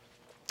one,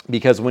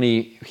 because when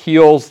he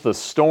heals the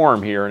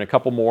storm here in a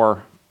couple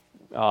more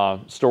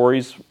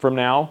stories from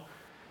now,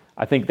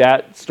 I think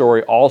that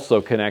story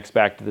also connects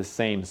back to the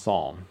same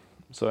psalm.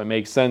 So it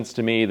makes sense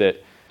to me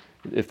that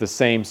if the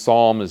same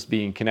psalm is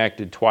being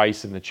connected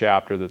twice in the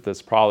chapter, that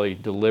that's probably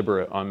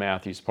deliberate on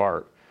Matthew's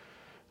part.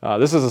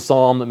 This is a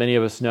psalm that many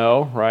of us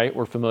know, right?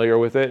 We're familiar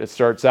with it. It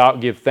starts out,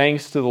 "Give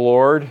thanks to the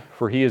Lord,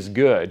 for he is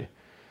good.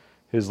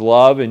 His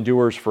love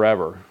endures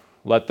forever.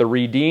 Let the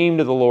redeemed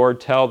of the Lord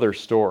tell their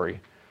story.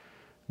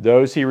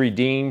 Those he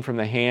redeemed from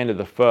the hand of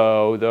the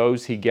foe,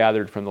 those he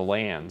gathered from the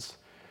lands,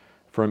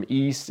 from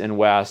east and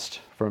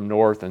west, from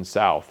north and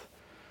south."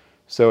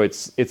 So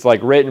it's like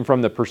written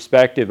from the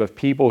perspective of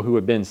people who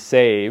have been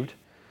saved,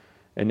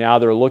 and now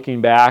they're looking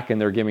back and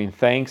they're giving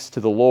thanks to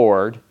the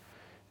Lord.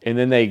 And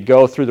then they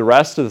go through the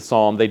rest of the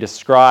psalm. They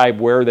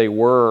describe where they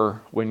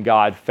were when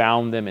God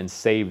found them and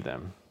saved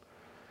them.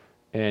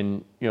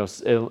 And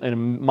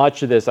and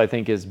much of this, I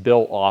think, is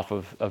built off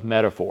of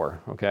metaphor.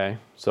 Okay,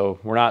 so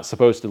we're not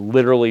supposed to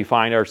literally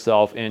find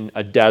ourselves in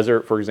a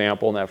desert, for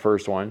example, in that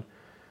first one.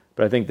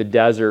 But I think the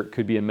desert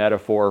could be a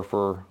metaphor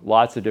for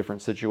lots of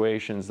different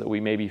situations that we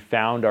maybe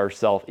found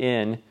ourselves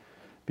in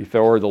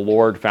before the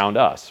Lord found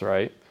us,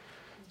 right?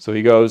 So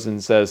he goes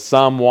and says,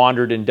 "Some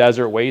wandered in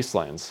desert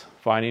wastelands,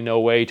 finding no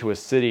way to a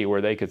city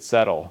where they could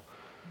settle.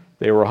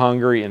 They were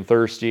hungry and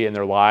thirsty, and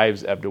their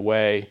lives ebbed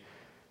away.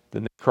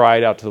 Then they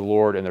cried out to the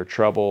Lord in their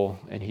trouble,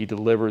 and he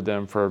delivered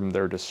them from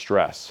their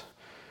distress."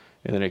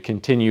 And then it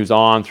continues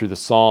on through the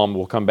psalm.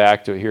 We'll come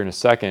back to it here in a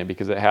second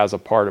because it has a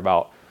part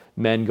about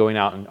men going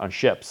out on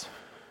ships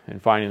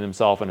and finding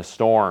themselves in a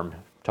storm,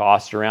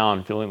 tossed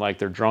around, feeling like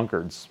they're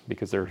drunkards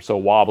because they're so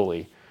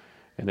wobbly.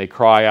 And they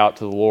cry out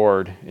to the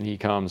Lord, and he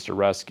comes to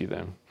rescue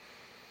them.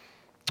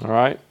 All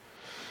right.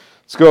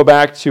 Let's go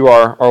back to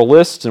our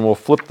list, and we'll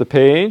flip the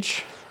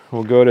page.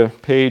 We'll go to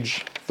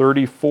page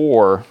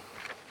 34.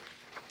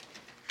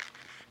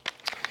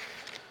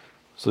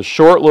 It's a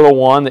short little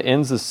one that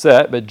ends the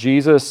set, but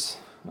Jesus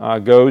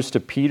goes to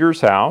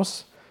Peter's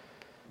house,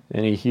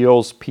 and he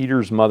heals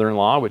Peter's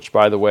mother-in-law, which,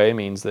 by the way,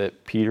 means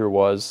that Peter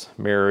was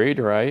married,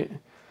 right?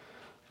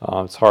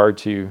 It's hard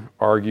to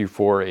argue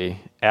for an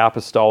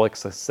apostolic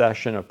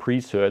succession of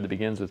priesthood that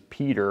begins with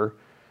Peter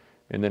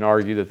and then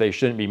argue that they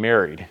shouldn't be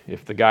married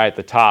if the guy at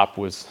the top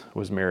was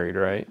married,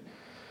 right?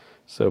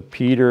 So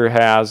Peter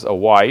has a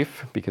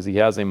wife because he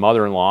has a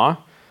mother-in-law.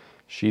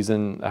 She's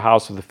in the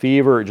house with a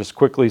fever. It just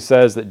quickly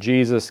says that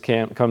Jesus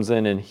comes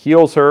in and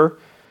heals her,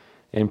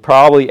 and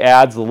probably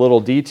adds a little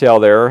detail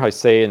there. I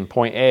say in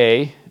point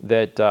A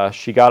that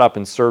she got up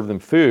and served them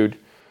food,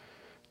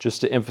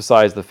 just to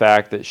emphasize the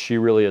fact that she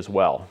really is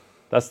well.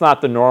 That's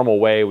not the normal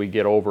way we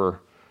get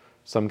over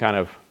some kind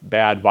of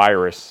bad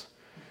virus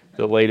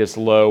that laid us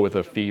low with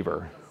a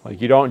fever.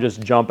 Like, you don't just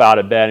jump out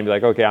of bed and be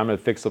like, okay, I'm going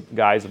to fix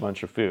guys a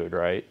bunch of food,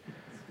 right?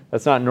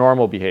 That's not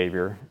normal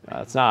behavior.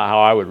 That's not how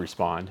I would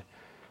respond.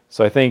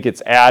 So I think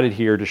it's added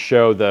here to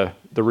show the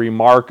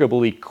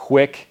remarkably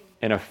quick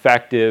and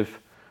effective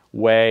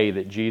way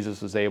that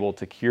Jesus was able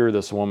to cure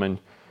this woman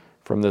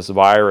from this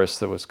virus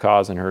that was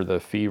causing her the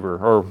fever,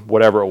 or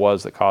whatever it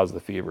was that caused the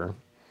fever.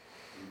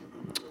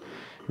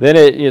 Then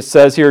it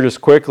says here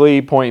just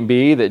quickly, point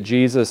B, that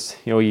Jesus,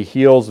 he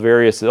heals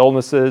various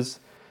illnesses.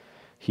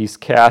 He's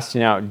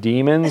casting out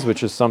demons,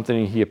 which is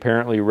something he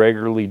apparently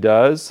regularly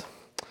does.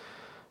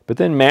 But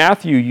then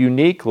Matthew,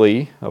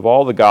 uniquely, of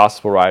all the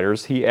gospel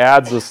writers, he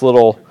adds this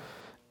little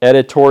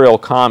editorial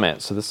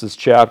comment. So this is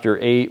chapter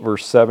 8,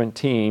 verse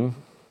 17.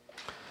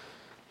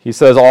 He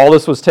says all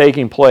this was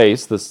taking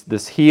place,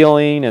 this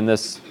healing and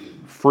this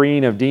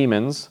freeing of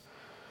demons,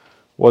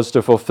 was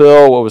to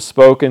fulfill what was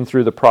spoken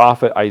through the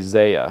prophet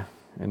Isaiah.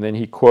 And then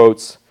he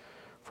quotes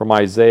from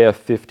Isaiah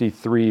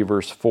 53,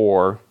 verse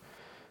 4,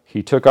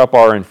 "He took up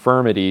our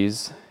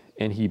infirmities,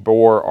 and he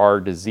bore our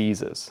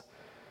diseases."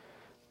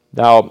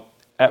 Now,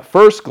 at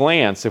first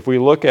glance, if we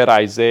look at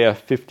Isaiah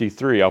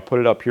 53, I'll put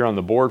it up here on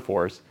the board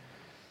for us,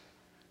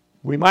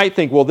 we might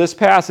think, well, this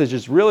passage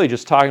is really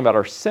just talking about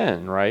our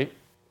sin, right?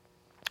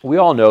 We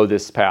all know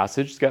this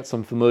passage. It's got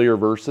some familiar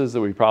verses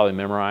that we probably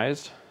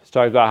memorized. It's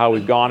talking about how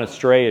we've gone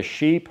astray as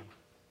sheep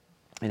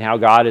and how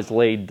God has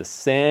laid the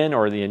sin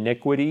or the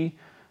iniquity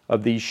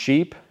of these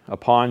sheep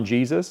upon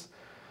Jesus.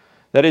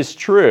 That is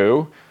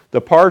true.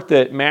 The part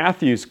that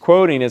Matthew's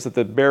quoting is at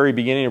the very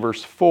beginning of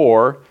verse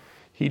 4.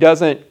 He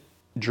doesn't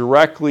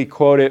directly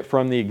quote it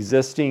from the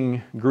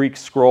existing Greek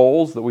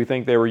scrolls that we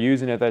think they were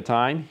using at that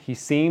time. He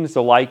seems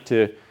to like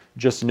to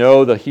just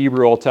know the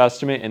Hebrew Old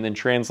Testament and then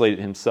translate it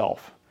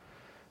himself.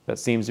 That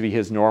seems to be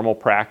his normal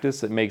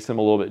practice. It makes him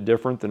a little bit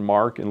different than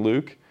Mark and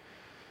Luke.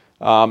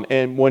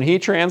 And when he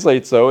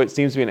translates, though, it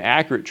seems to be an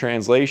accurate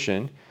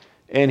translation.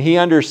 And he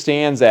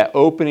understands that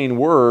opening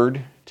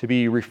word to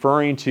be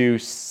referring to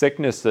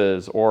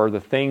sicknesses or the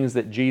things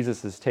that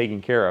Jesus is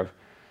taking care of.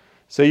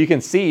 So you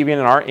can see, even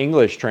in our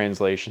English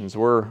translations,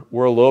 we're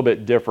a little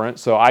bit different.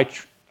 So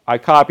I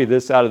copy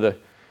this out of the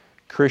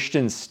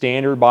Christian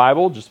Standard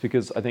Bible just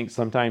because I think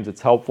sometimes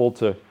it's helpful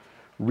to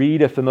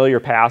read a familiar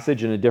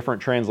passage in a different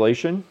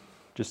translation,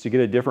 just to get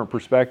a different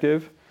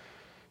perspective.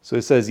 So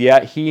it says,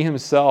 "Yet he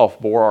himself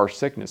bore our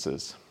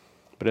sicknesses."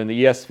 But in the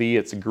ESV,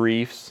 it's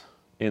griefs.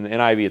 In the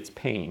NIV, it's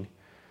pain.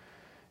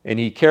 "And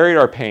he carried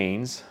our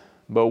pains,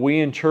 but we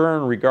in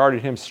turn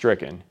regarded him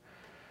stricken,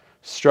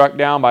 struck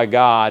down by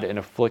God and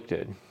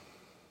afflicted."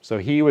 So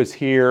he was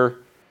here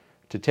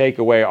to take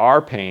away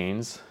our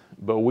pains,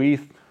 but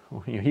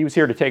he was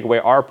here to take away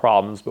our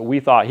problems, but we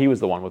thought he was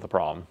the one with the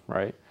problem,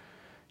 right?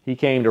 He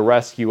came to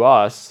rescue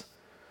us,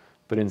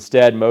 but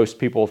instead most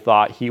people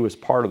thought he was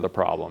part of the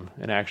problem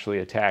and actually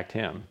attacked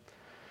him.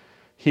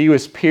 He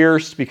was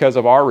pierced because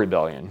of our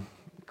rebellion,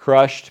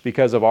 crushed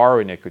because of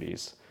our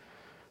iniquities.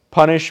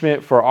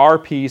 Punishment for our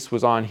peace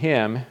was on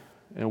him,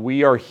 and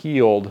we are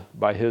healed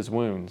by his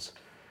wounds.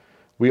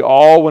 We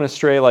all went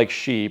astray like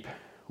sheep.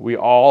 We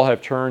all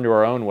have turned to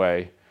our own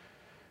way,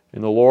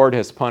 and the Lord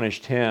has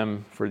punished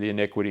him for the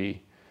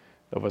iniquity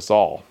of us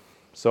all.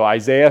 So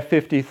Isaiah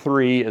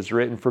 53 is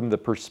written from the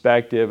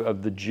perspective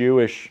of the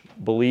Jewish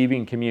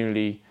believing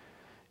community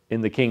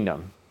in the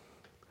kingdom,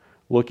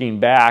 looking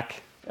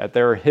back at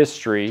their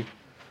history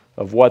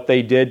of what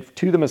they did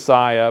to the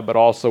Messiah, but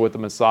also what the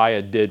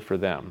Messiah did for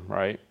them,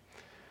 right?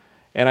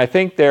 And I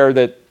think there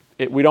that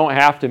we don't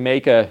have to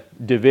make a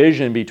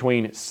division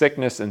between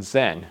sickness and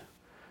sin,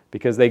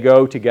 because they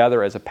go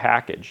together as a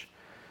package.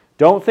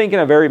 Don't think in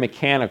a very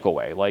mechanical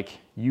way, like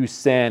you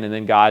sin and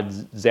then God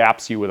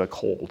zaps you with a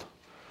cold.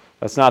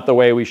 That's not the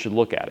way we should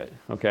look at it,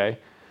 okay?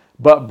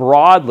 But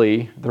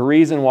broadly, the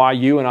reason why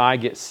you and I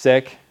get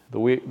sick, the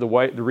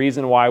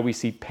reason why we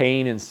see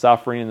pain and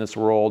suffering in this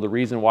world, the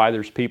reason why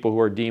there's people who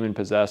are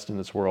demon-possessed in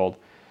this world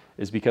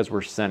is because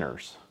we're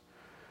sinners.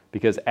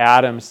 Because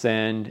Adam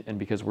sinned and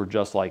because we're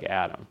just like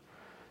Adam.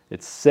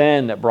 It's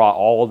sin that brought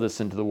all of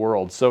this into the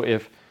world. So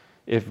if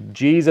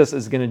Jesus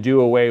is going to do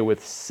away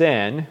with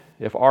sin,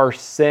 if our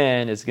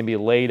sin is going to be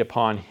laid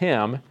upon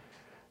him,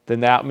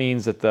 then that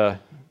means that the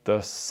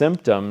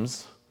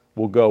symptoms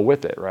will go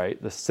with it,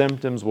 right? The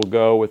symptoms will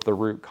go with the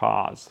root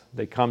cause.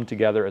 They come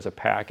together as a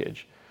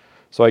package.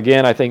 So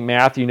again, I think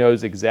Matthew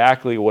knows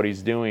exactly what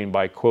he's doing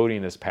by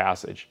quoting this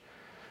passage.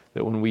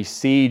 That when we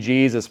see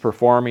Jesus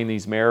performing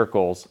these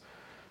miracles,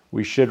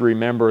 we should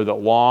remember that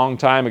long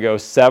time ago,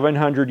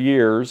 700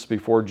 years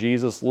before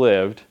Jesus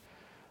lived,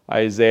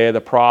 Isaiah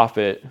the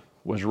prophet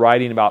was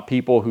writing about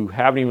people who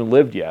haven't even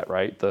lived yet,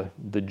 right?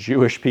 The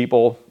Jewish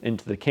people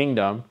into the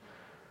kingdom,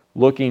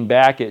 looking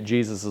back at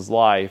Jesus'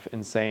 life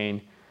and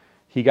saying,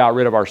 he got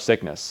rid of our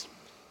sickness.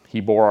 He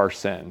bore our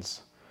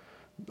sins.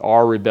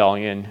 Our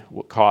rebellion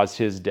caused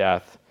his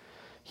death.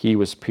 He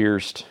was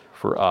pierced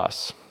for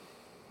us.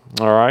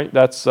 All right,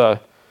 that's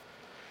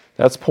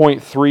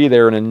point 3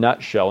 there in a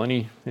nutshell.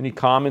 Any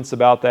comments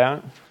about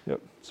that? Yep,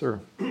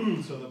 sir.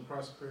 So the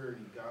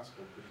prosperity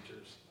gospel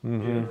preachers,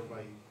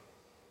 everybody,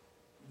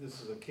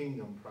 this is a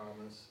kingdom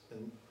promise,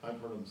 and I've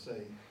heard them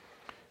say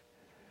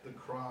the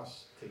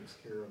cross takes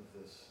care of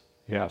this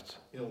Yes,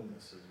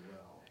 illness as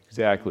well.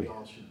 exactly. We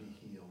all should be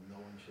healed. No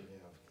one should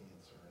have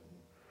cancer,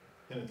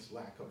 and it's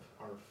lack of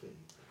our faith.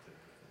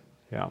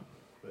 Yeah,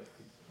 But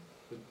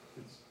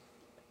it's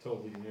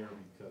totally in there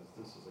because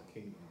this is a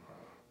kingdom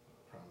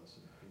promise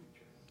in the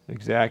future.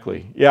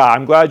 exactly. Yeah,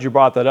 I'm glad you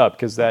brought that up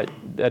because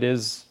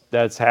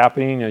that's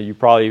happening. You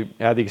probably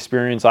had the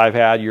experience I've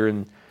had. You're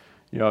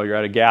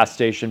at a gas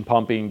station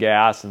pumping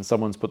gas, and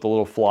someone's put the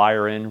little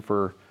flyer in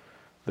for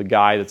the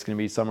guy that's going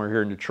to be somewhere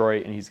here in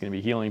Detroit, and he's going to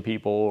be healing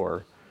people.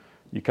 Or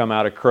you come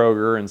out of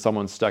Kroger, and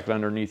someone's stuck it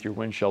underneath your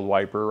windshield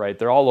wiper. Right?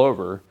 They're all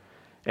over,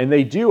 and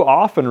they do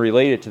often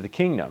relate it to the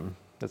kingdom.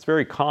 That's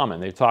very common.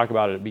 They talk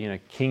about it being a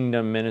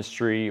kingdom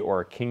ministry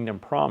or a kingdom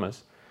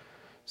promise.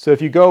 So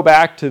if you go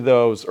back to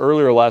those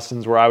earlier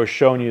lessons where I was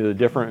showing you the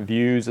different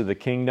views of the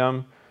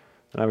kingdom,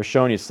 and I was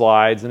showing you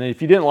slides, and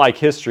if you didn't like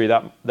history,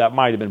 that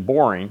might have been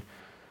boring.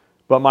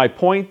 But my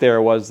point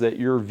there was that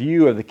your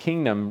view of the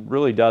kingdom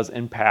really does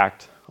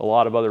impact a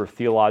lot of other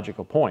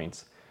theological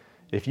points.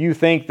 If you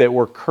think that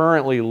we're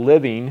currently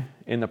living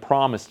in the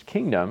promised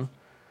kingdom,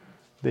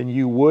 then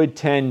you would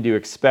tend to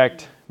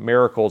expect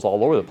miracles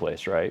all over the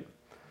place, right?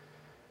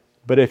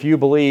 But if you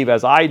believe,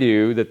 as I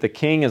do, that the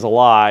king is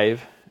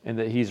alive and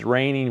that he's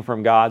reigning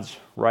from God's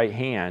right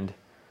hand,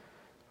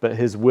 but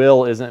his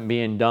will isn't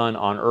being done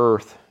on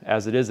earth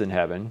as it is in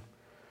heaven,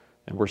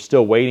 and we're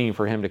still waiting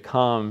for him to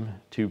come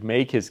to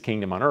make his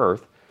kingdom on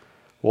earth,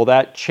 well,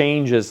 that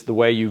changes the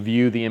way you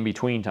view the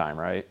in-between time,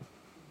 right?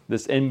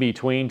 This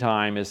in-between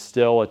time is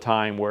still a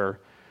time where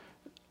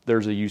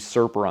there's a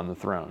usurper on the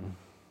throne.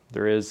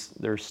 There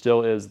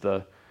still is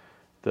the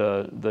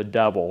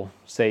devil,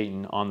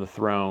 Satan, on the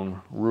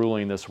throne,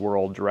 ruling this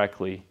world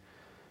directly,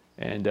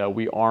 and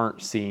we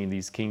aren't seeing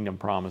these kingdom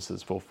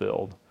promises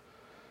fulfilled.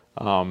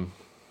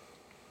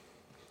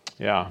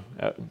 Yeah,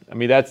 I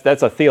mean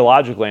that's a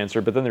theological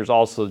answer, but then there's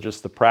also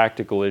just the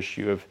practical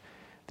issue of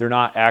they're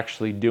not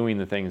actually doing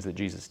the things that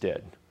Jesus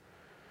did.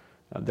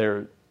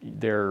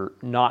 They're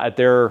not at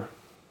their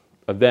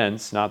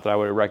events. Not that I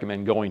would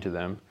recommend going to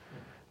them,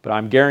 but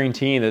I'm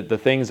guaranteeing that the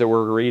things that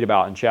we're read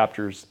about in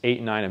chapters 8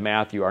 and 9 of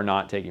Matthew are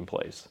not taking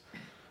place.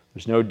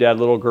 There's no dead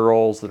little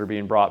girls that are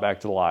being brought back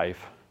to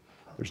life.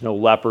 There's no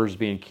lepers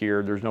being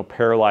cured. There's no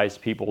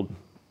paralyzed people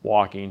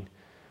walking.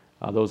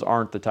 Those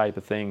aren't the type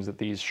of things that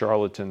these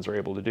charlatans are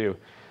able to do.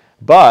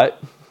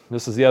 But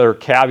this is the other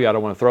caveat I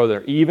want to throw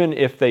there. Even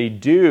if they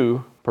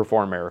do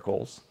perform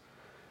miracles,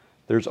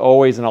 there's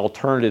always an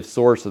alternative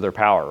source of their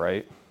power,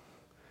 right?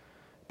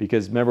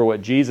 Because remember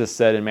what Jesus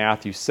said in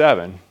Matthew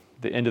 7,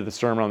 the end of the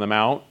Sermon on the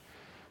Mount.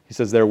 He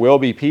says, there will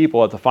be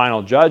people at the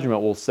final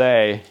judgment will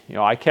say,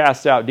 I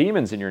cast out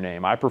demons in your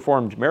name. I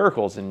performed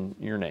miracles in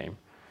your name.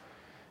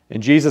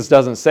 And Jesus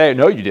doesn't say,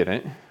 no, you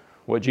didn't.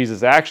 What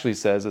Jesus actually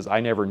says is, I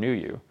never knew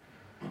you.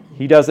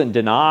 He doesn't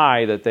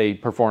deny that they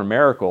performed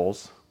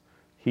miracles.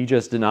 He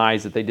just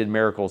denies that they did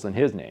miracles in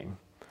his name.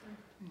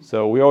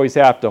 So we always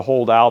have to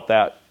hold out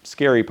that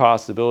scary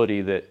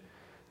possibility that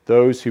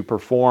those who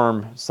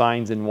perform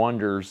signs and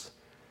wonders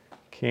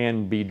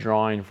can be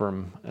drawing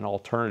from an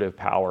alternative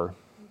power.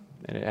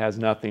 And it has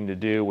nothing to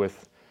do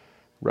with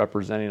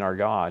representing our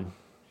God.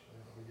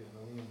 We get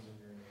millions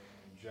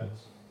in your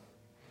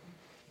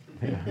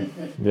name,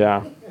 jets.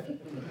 Yeah.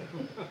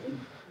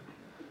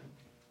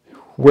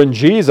 When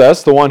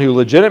Jesus, the one who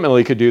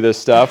legitimately could do this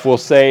stuff, will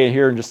say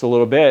here in just a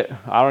little bit,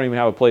 I don't even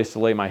have a place to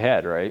lay my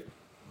head, right?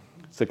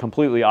 It's the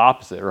completely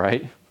opposite,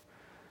 right?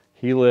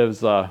 He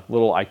lives a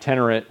little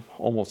itinerant,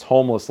 almost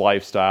homeless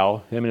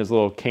lifestyle, him and his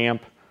little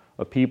camp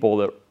of people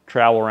that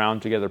travel around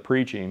together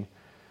preaching,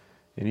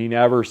 and he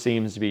never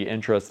seems to be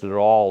interested at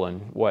all in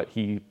what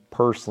he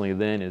personally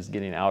then is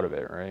getting out of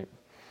it, right?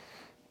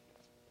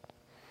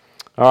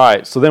 All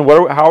right, so then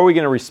how are we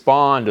going to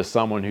respond to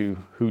someone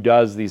who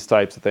does these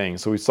types of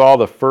things? So we saw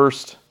the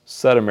first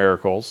set of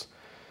miracles.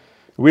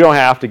 We don't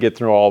have to get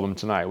through all of them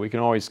tonight. We can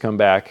always come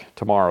back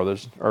tomorrow,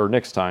 or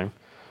next time.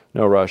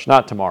 No rush,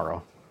 not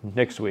tomorrow.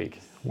 Next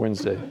week,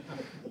 Wednesday.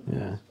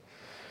 Yeah.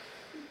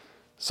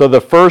 So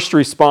the first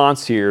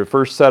response here,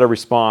 first set of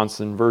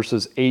response in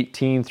verses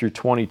 18 through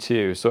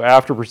 22. So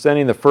after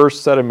presenting the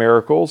first set of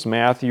miracles,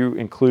 Matthew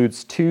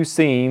includes two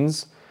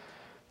scenes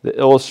that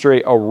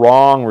illustrate a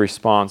wrong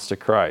response to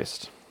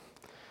Christ.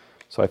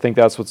 So I think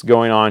that's what's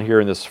going on here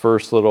in this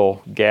first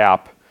little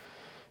gap.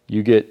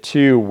 You get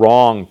two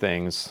wrong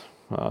things.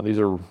 These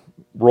are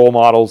role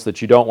models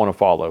that you don't want to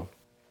follow.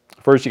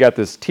 First, you got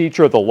this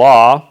teacher of the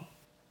law,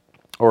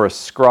 or a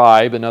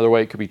scribe, another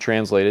way it could be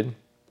translated.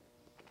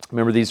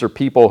 Remember, these are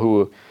people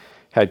who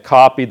had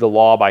copied the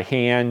law by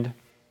hand,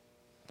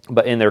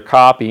 but in their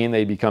copying,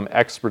 they become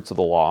experts of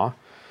the law.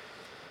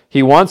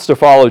 He wants to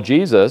follow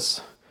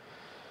Jesus,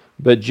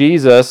 but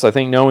Jesus, I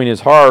think knowing his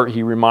heart,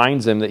 he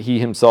reminds him that he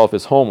himself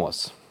is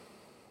homeless,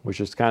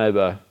 which is kind of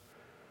a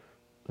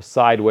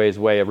sideways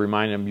way of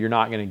reminding him, you're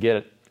not going to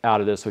get out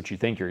of this what you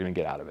think you're going to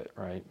get out of it,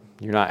 right?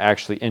 You're not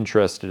actually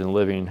interested in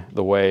living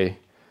the way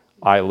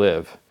I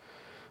live.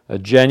 A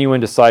genuine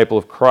disciple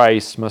of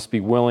Christ must be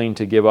willing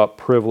to give up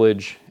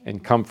privilege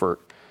and comfort.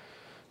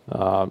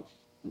 Don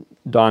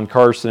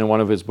Carson, in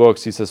one of his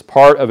books, he says,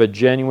 part of a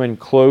genuine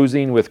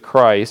closing with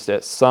Christ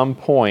at some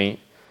point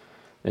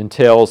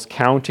entails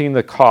counting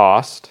the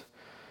cost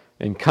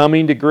and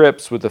coming to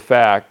grips with the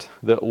fact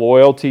that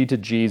loyalty to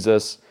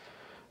Jesus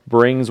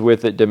brings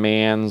with it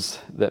demands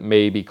that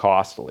may be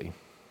costly.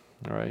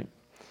 All right?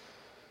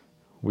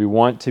 We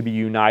want to be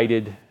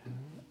united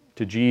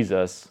to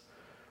Jesus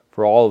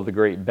for all of the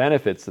great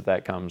benefits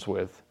that comes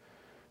with.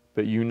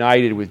 But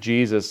united with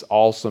Jesus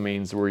also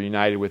means we're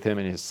united with him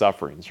in his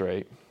sufferings,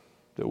 right?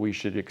 That we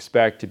should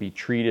expect to be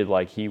treated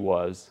like he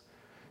was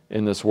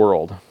in this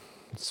world.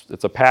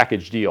 It's a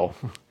package deal.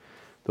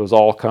 Those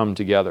all come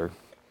together.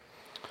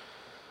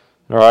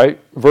 All right,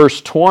 verse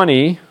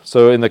 20.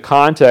 So in the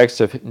context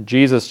of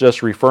Jesus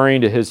just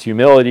referring to his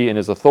humility and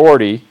his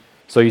authority,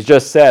 so he's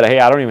just said, hey,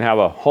 I don't even have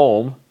a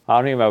home. I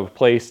don't even have a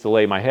place to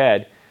lay my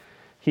head.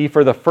 He,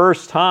 for the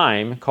first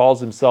time, calls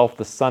himself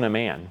the Son of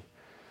Man,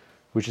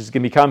 which is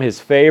going to become his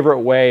favorite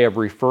way of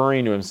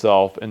referring to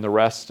himself in the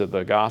rest of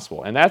the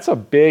gospel. And that's a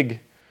big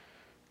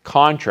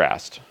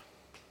contrast.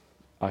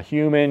 A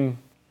human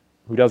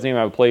who doesn't even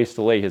have a place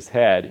to lay his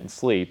head and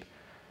sleep,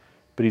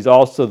 but he's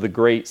also the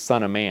great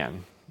Son of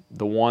Man,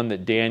 the one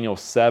that Daniel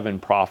 7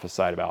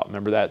 prophesied about.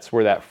 Remember, that's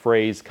where that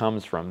phrase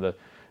comes from, the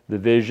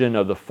vision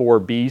of the four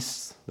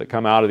beasts that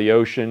come out of the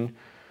ocean,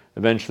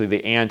 eventually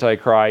the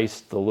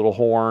Antichrist, the little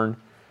horn.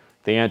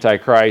 The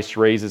Antichrist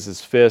raises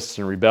his fists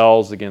and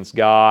rebels against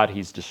God.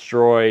 He's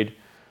destroyed,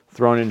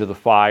 thrown into the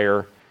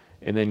fire,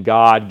 and then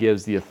God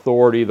gives the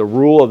authority, the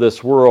rule of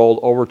this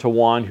world, over to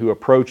one who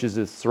approaches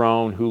his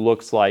throne who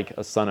looks like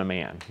a son of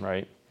man,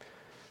 right?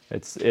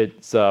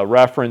 It's a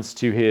reference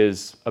to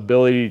his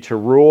ability to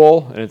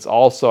rule, and it's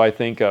also, I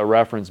think, a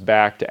reference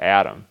back to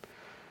Adam,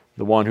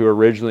 the one who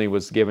originally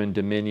was given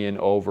dominion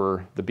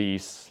over the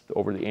beasts,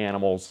 over the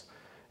animals,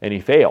 and he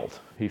failed.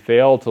 He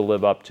failed to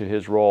live up to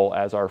his role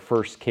as our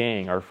first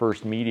king, our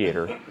first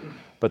mediator.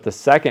 But the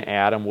second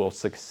Adam will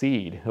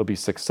succeed. He'll be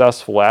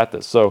successful at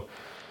this. So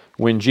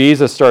when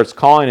Jesus starts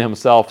calling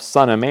himself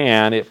Son of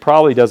Man, it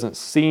probably doesn't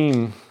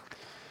seem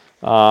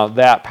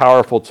that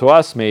powerful to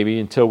us maybe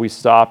until we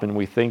stop and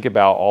we think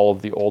about all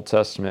of the Old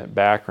Testament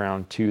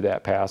background to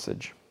that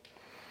passage.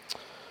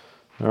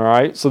 All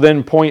right, so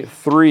then point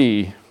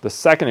 3, the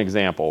second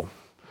example.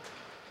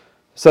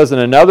 It says,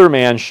 and another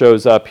man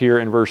shows up here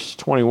in verse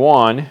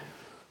 21.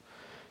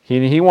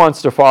 He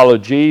wants to follow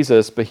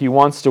Jesus, but he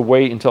wants to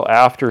wait until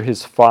after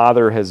his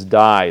father has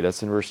died.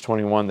 That's in verse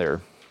 21 there.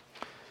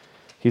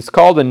 He's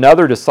called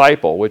another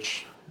disciple,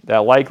 which that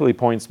likely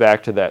points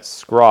back to that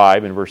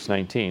scribe in verse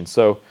 19.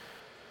 So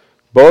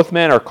both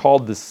men are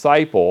called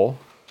disciple,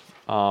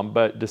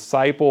 but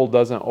disciple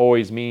doesn't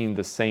always mean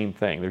the same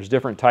thing. There's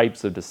different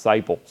types of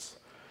disciples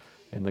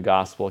in the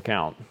gospel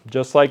account,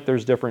 just like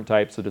there's different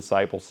types of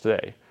disciples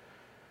today.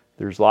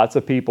 There's lots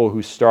of people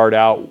who start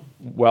out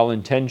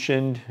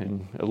well-intentioned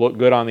and look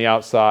good on the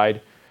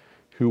outside,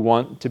 who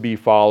want to be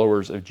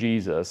followers of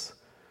Jesus,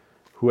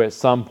 who at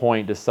some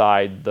point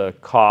decide the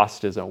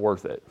cost isn't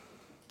worth it.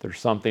 There's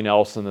something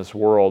else in this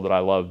world that I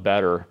love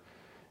better,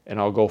 and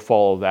I'll go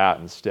follow that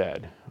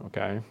instead.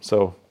 Okay?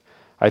 So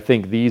I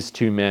think these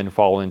two men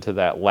fall into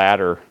that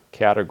latter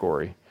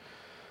category.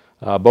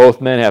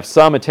 Both men have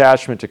some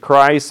attachment to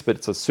Christ, but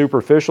it's a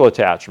superficial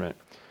attachment,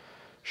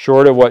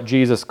 short of what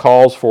Jesus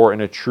calls for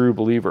in a true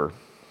believer.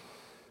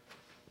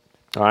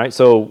 All right,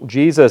 so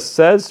Jesus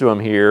says to him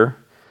here,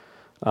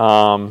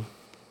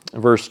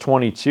 verse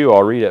 22,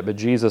 I'll read it, but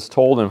Jesus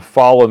told him,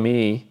 "Follow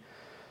me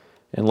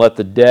and let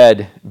the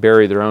dead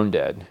bury their own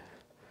dead."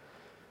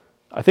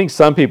 I think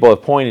some people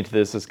have pointed to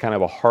this as kind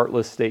of a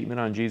heartless statement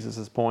on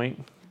Jesus'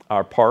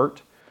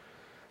 part.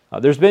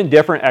 There's been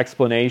different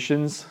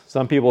explanations.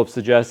 Some people have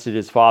suggested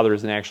his father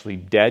isn't actually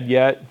dead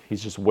yet.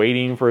 He's just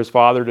waiting for his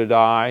father to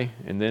die,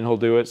 and then he'll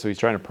do it, so he's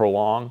trying to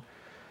prolong.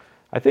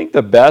 I think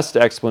the best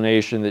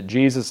explanation that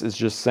Jesus is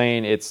just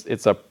saying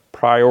it's a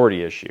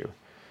priority issue.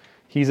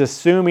 He's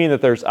assuming that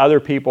there's other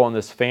people in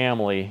this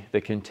family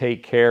that can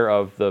take care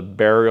of the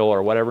burial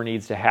or whatever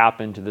needs to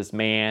happen to this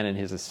man and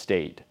his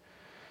estate.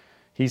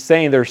 He's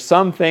saying there's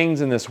some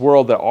things in this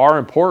world that are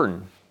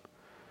important,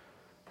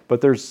 but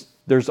there's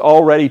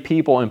already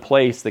people in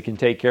place that can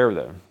take care of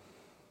them.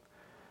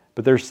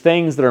 But there's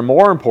things that are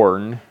more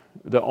important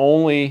that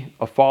only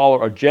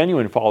a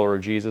genuine follower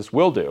of Jesus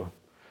will do.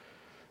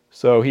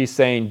 So he's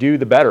saying, do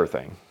the better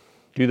thing.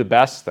 Do the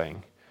best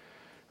thing.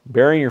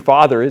 Burying your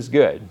father is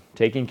good.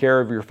 Taking care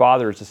of your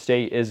father's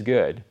estate is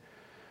good.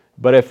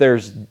 But if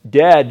there's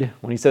dead,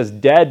 when he says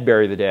dead,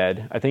 bury the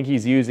dead, I think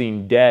he's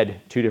using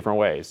dead two different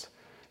ways.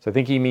 So I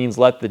think he means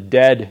let the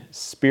dead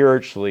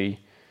spiritually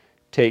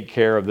take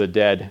care of the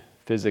dead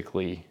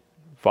physically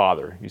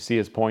father. You see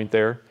his point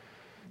there?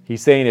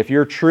 He's saying if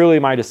you're truly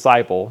my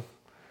disciple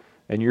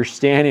and you're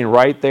standing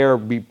right there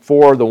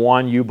before the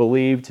one you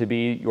believe to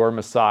be your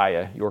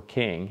Messiah, your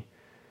King,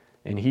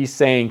 and he's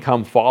saying,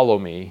 come follow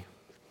me,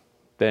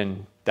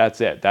 then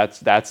that's it.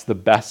 That's the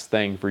best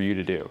thing for you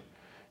to do.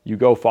 You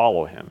go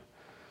follow him.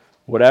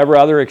 Whatever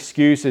other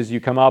excuses you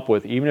come up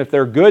with, even if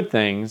they're good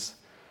things,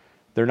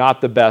 they're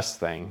not the best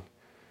thing.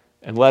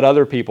 And let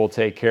other people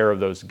take care of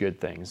those good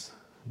things,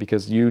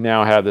 because you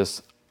now have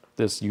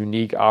this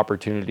unique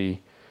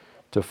opportunity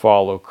to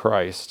follow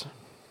Christ.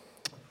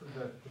 I've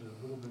heard that put it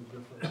a little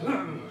bit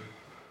different.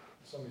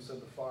 Somebody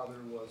said the father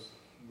was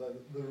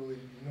literally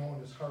knowing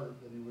his heart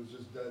that he was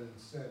just dead in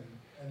sin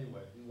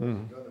anyway. He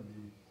wasn't going to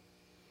be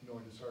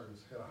knowing his heart.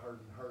 He had a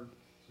hardened heart,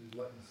 so he's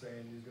letting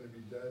saying he's going to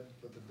be dead.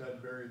 Let the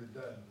dead bury the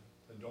dead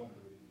that don't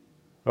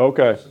believe.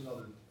 Okay. That's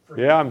another phrase.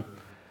 Yeah,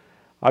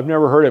 I've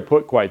never heard it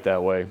put quite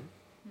that way.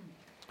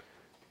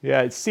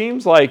 Yeah, it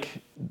seems like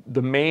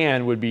the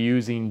man would be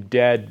using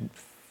dead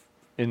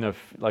in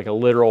like a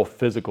literal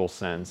physical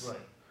sense. Right.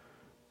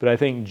 But I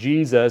think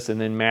Jesus, and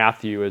then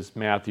Matthew, as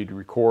Matthew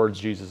records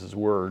Jesus'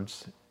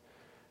 words,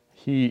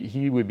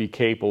 he would be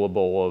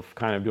capable of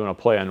kind of doing a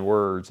play on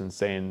words and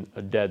saying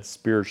a dead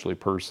spiritually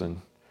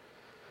person.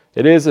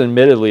 It is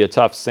admittedly a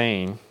tough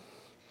saying,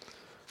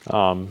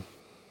 but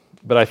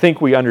I think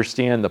we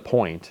understand the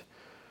point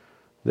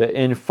that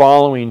in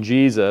following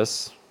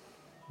Jesus,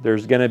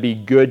 there's going to be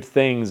good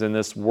things in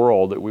this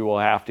world that we will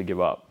have to give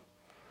up,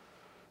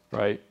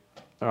 right?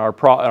 Our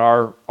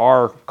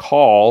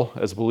call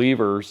as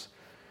believers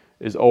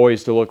is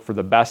always to look for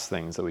the best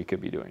things that we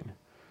could be doing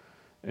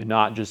and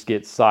not just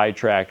get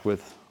sidetracked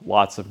with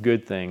lots of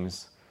good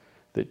things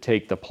that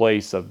take the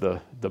place of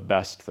the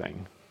best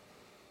thing.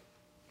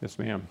 Yes,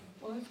 ma'am.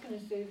 Well, I was going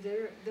to say,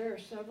 there are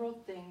several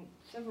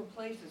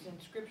places in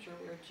Scripture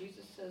where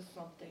Jesus says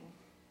something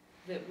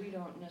that we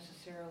don't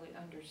necessarily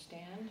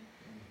understand.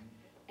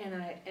 And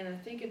I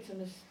think it's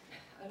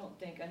I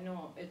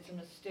know it's a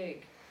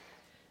mistake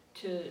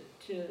to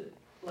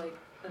like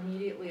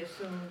immediately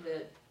assume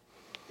that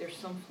there's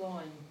some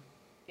flaw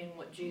in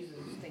what Jesus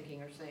is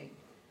thinking or saying.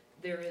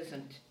 There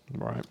isn't.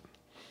 Right.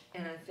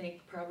 And I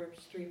think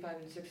Proverbs 3, 5,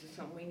 and 6 is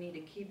something we need to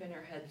keep in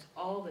our heads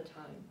all the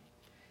time,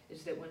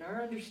 is that when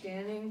our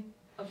understanding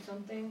of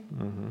something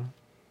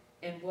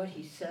and what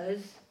he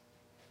says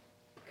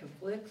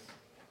conflicts,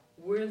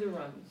 we're the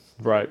ones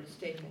that Right. are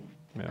mistaken,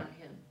 Yeah. not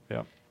him.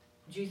 Yep.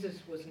 Jesus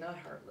was not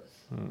heartless.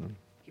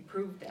 He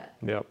proved that.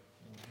 Yep.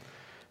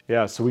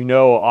 Yeah, so we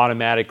know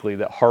automatically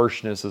that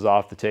harshness is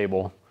off the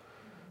table.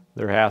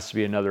 There has to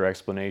be another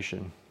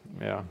explanation.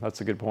 Yeah, that's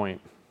a good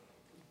point.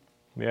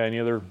 Yeah,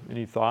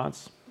 any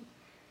thoughts?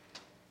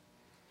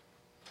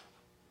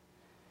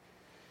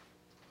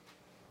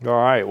 All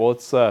right, well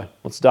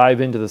let's dive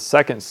into the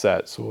second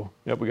set. So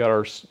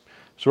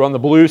we're on the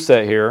blue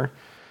set here.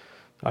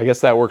 I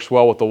guess that works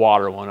well with the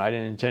water one. I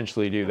didn't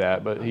intentionally do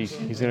that, but he's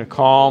going to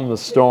calm the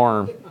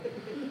storm.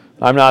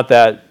 I don't have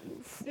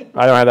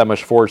that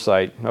much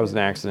foresight. That was an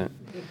accident.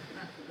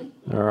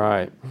 All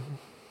right.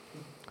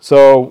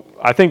 So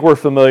I think we're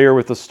familiar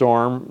with the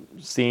storm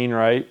scene,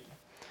 right?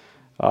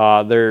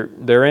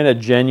 They're in a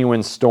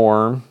genuine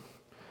storm.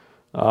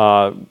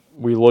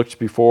 We looked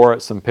before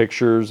at some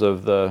pictures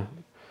of the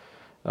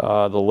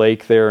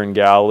lake there in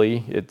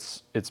Galilee.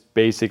 It's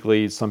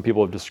basically, some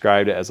people have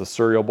described it as a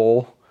cereal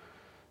bowl.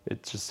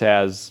 It just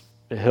has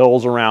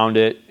hills around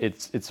it.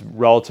 It's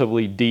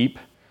relatively deep,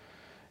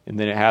 and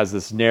then it has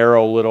this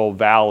narrow little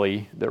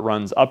valley that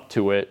runs up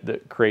to it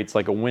that creates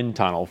like a wind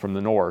tunnel from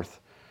the north.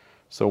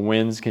 So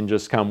winds can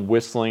just come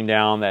whistling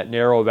down that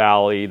narrow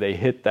valley. They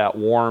hit that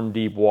warm,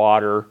 deep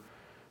water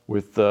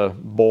with the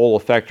bowl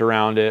effect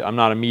around it. I'm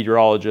not a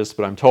meteorologist,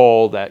 but I'm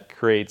told that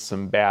creates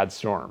some bad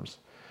storms.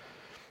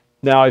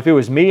 Now, if it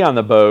was me on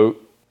the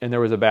boat and there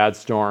was a bad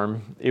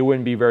storm, it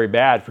wouldn't be very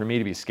bad for me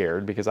to be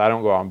scared because I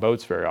don't go on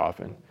boats very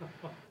often.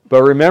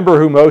 But remember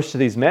who most of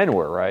these men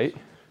were, right?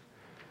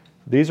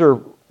 These are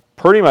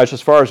pretty much,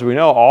 as far as we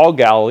know, all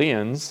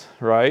Galileans,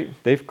 right?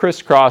 They've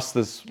crisscrossed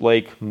this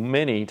lake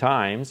many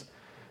times,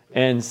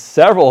 and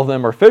several of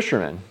them are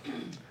fishermen.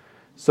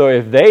 So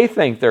if they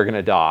think they're going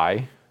to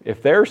die,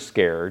 if they're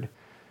scared,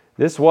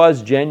 this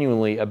was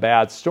genuinely a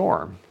bad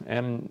storm.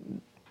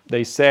 And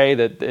they say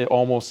that it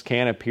almost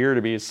can appear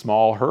to be a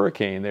small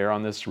hurricane there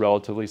on this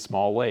relatively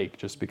small lake,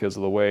 just because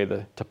of the way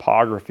the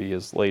topography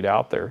is laid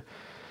out there.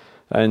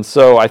 And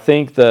so I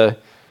think the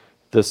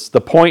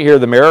point here,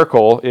 the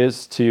miracle,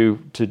 is to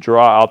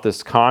draw out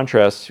this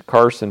contrast.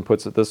 Carson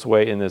puts it this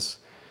way in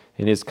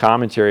his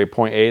commentary,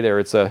 point A there.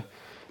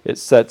 It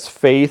sets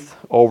faith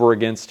over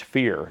against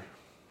fear.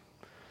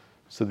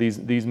 So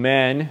these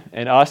men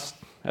and us,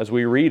 as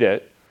we read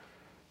it,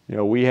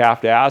 we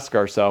have to ask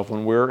ourselves,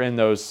 when we're in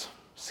those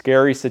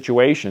scary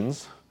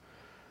situations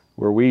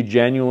where we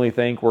genuinely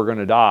think we're going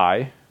to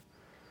die,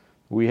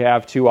 we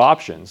have two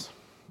options.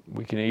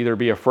 We can either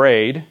be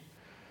afraid,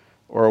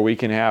 or we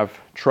can have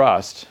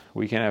trust.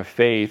 We can have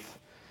faith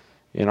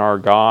in our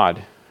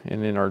God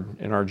and in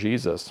our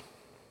Jesus.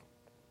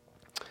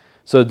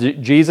 So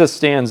Jesus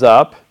stands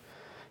up.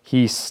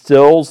 He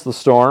stills the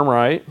storm,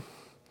 right?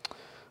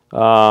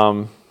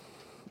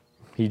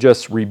 He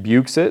just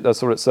rebukes it.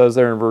 That's what it says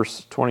there in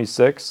verse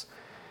 26.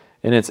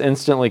 And it's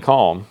instantly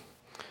calm.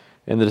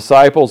 And the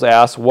disciples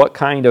ask, "What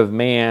kind of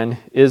man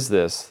is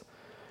this,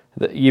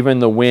 that even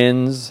the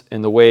winds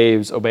and the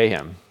waves obey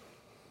him?"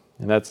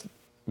 And that's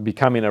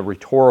becoming a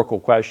rhetorical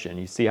question.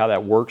 You see how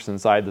that works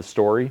inside the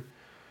story?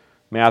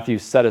 Matthew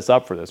set us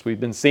up for this. We've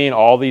been seeing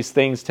all these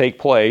things take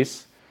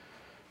place.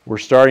 We're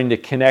starting to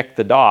connect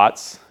the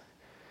dots.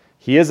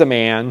 He is a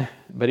man,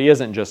 but he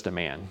isn't just a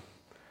man.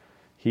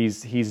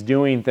 He's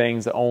doing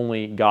things that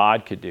only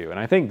God could do. And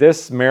I think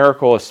this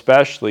miracle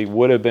especially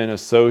would have been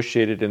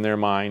associated in their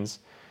minds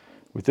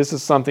with, this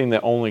is something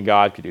that only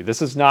God could do.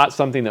 This is not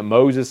something that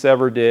Moses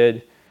ever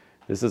did.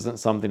 This isn't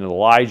something that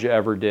Elijah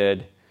ever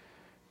did.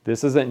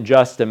 This isn't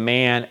just a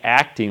man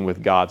acting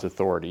with God's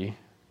authority.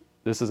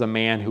 This is a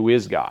man who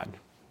is God.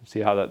 See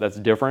how that's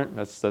different?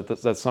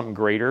 That's something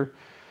greater.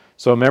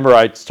 So remember,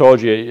 I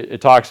told you,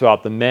 it talks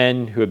about the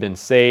men who had been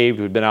saved,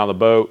 who had been out on the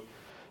boat.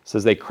 It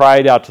says they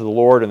cried out to the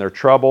Lord in their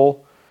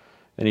trouble,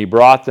 and he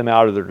brought them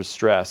out of their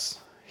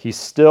distress. He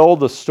stilled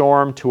the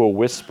storm to a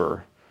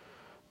whisper.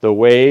 The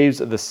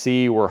waves of the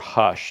sea were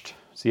hushed.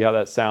 See how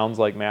that sounds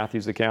like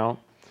Matthew's account?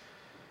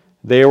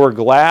 They were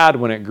glad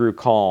when it grew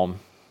calm,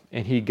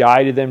 and he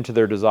guided them to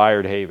their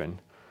desired haven.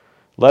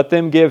 Let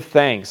them give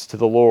thanks to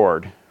the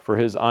Lord for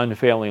his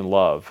unfailing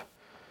love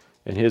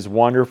and his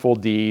wonderful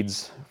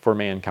deeds for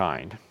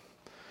mankind.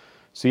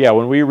 So yeah,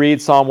 when we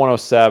read Psalm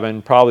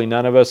 107, probably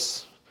none of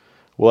us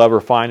will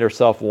ever find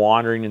ourselves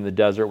wandering in the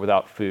desert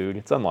without food.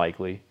 It's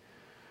unlikely.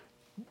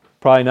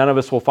 Probably none of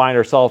us will find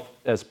ourselves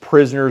as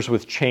prisoners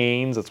with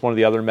chains. That's one of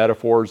the other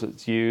metaphors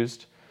that's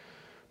used.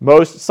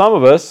 Some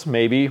of us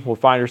maybe will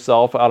find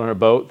ourselves out on a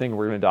boat thinking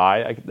we're going to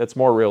die. That's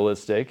more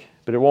realistic,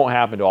 but it won't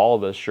happen to all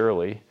of us,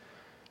 surely,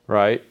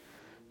 right?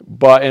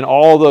 But in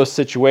all those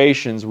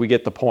situations, we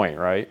get the point,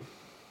 right?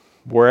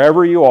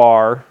 Wherever you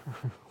are,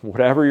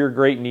 whatever your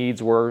great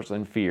needs were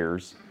and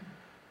fears,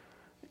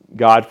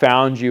 God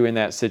found you in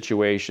that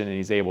situation and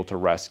he's able to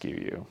rescue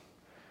you.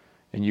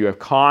 And you have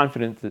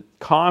confidence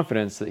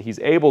that he's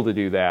able to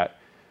do that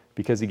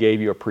because he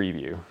gave you a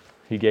preview.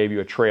 He gave you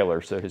a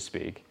trailer, so to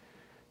speak.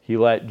 He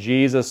let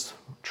Jesus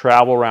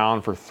travel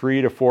around for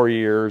 3 to 4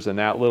 years in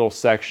that little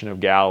section of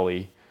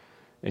Galilee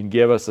and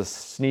give us a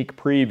sneak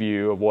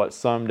preview of what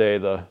someday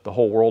the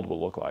whole world will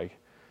look like.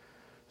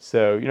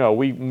 So,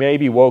 we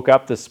maybe woke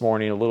up this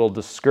morning a little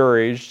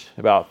discouraged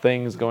about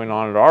things going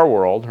on in our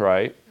world,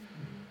 right?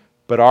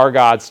 But our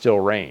God still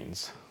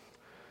reigns.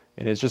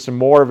 And it's just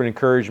more of an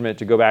encouragement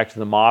to go back to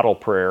the model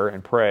prayer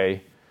and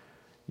pray,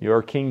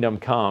 your kingdom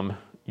come,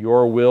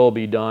 your will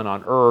be done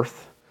on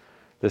earth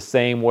the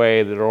same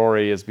way that it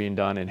already is being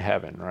done in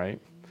heaven, right?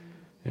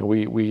 And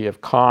we have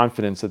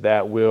confidence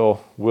that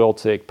will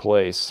take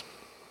place.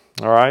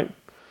 All right?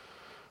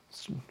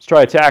 Let's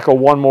try to tackle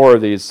one more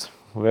of these.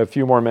 We have a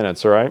few more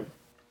minutes, all right?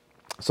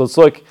 So let's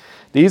look.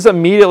 These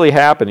immediately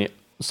happen.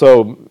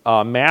 So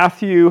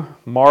Matthew,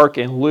 Mark,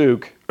 and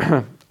Luke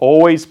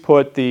always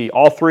put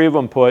all three of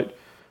them put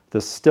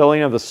the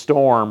stilling of the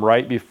storm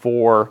right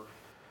before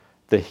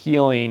the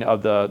healing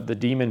of the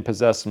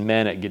demon-possessed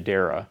men at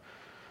Gadara.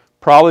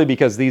 Probably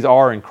because these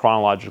are in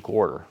chronological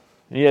order.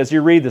 And as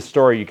you read the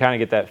story, you kind of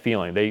get that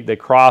feeling. They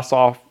cross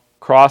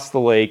the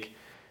lake,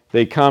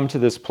 they come to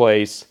this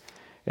place,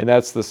 and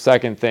that's the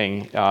second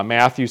thing.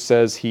 Matthew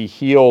says he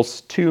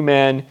heals 2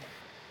 men.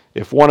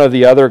 If one of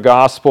the other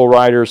gospel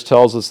writers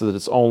tells us that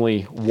it's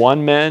only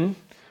one man,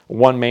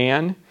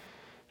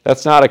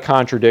 that's not a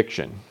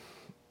contradiction.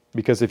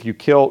 Because if you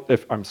healed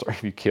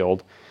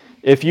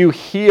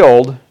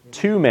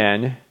 2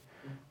 men,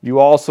 you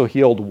also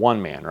healed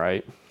 1 man,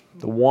 right?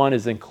 The 1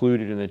 is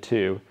included in the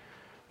 2.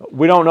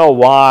 We don't know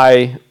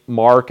why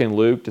Mark and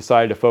Luke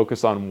decided to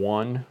focus on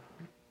 1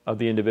 of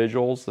the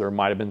individuals. There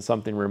might have been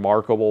something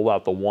remarkable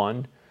about the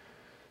 1.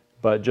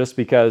 But just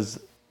because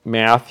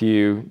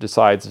Matthew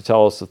decides to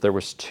tell us that there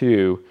was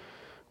 2,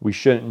 we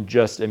shouldn't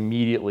just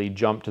immediately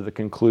jump to the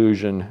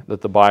conclusion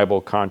that the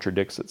Bible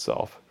contradicts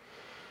itself.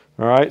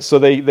 All right, so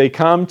they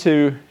come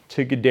to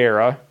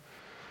Gadara.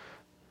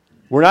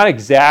 We're not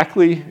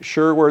exactly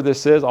sure where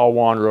this is. I'll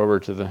wander over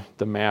to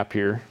the map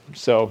here.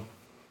 So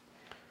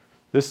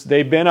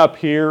they've been up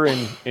here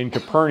in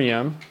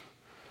Capernaum.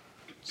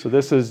 So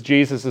this is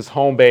Jesus'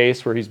 home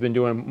base where he's been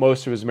doing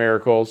most of his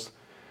miracles.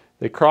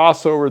 They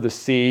cross over the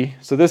sea.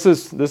 So this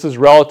is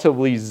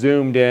relatively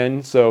zoomed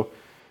in. So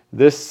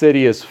this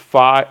city is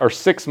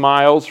 6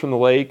 miles from the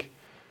lake,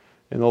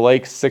 and the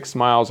lake's 6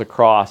 miles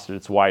across at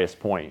its widest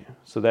point.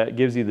 So that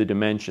gives you the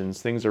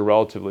dimensions. Things are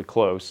relatively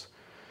close.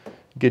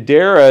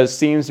 Gadara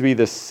seems to be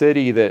the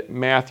city that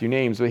Matthew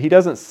names, but he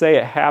doesn't say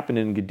it happened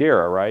in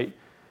Gadara, right?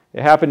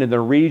 It happened in the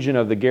region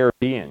of the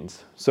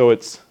Gadarenes. So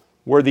it's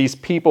where these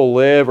people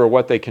live or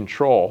what they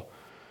control.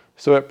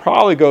 So it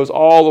probably goes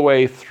all the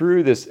way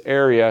through this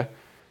area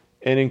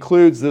and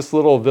includes this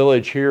little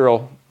village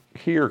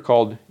here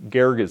called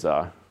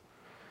Gergesa.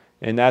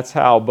 And that's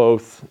how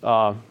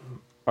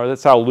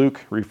that's how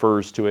Luke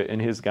refers to it in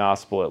his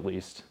gospel at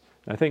least.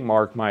 I think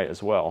Mark might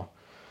as well.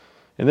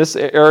 And this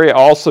area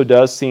also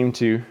does seem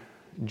to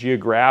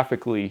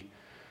geographically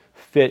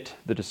fit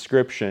the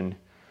description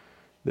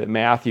that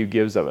Matthew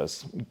gives of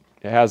us.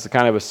 It has a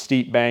kind of a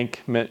steep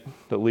embankment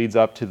that leads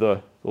up to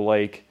the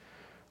lake,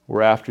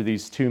 where after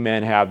these 2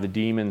 men have the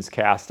demons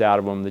cast out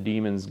of them, the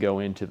demons go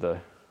into the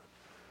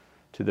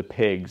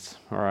pigs,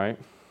 all right?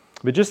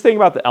 But just think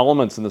about the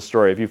elements in the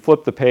story. If you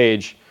flip the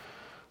page,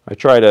 I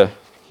try to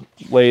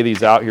lay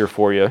these out here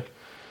for you.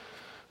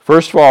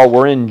 First of all,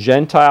 we're in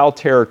Gentile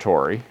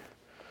territory.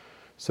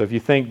 So if you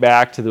think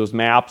back to those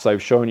maps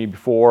I've shown you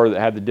before that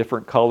had the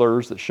different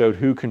colors that showed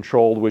who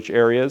controlled which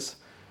areas,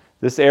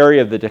 this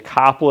area of the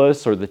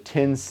Decapolis, or the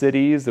 10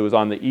 cities that was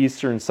on the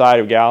eastern side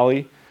of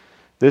Galilee,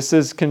 this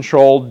is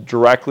controlled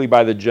directly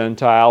by the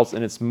Gentiles,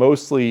 and it's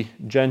mostly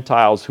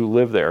Gentiles who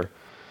live there.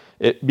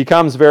 It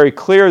becomes very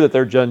clear that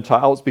they're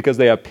Gentiles because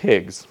they have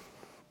pigs.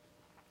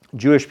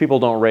 Jewish people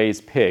don't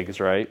raise pigs,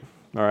 right?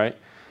 All right?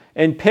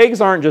 And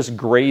pigs aren't just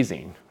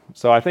grazing.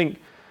 So I think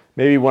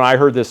maybe when I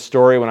heard this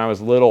story when I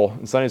was little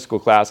in Sunday school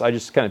class, I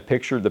just kind of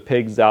pictured the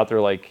pigs out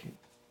there like,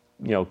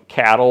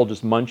 cattle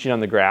just munching on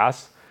the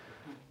grass.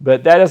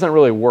 But that doesn't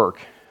really work.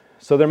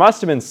 So there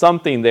must have been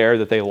something there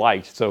that they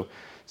liked. So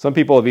some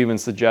people have even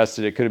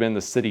suggested it could have been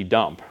the city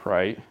dump,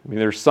 right? I mean,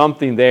 there's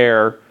something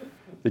there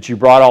that you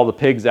brought all the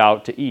pigs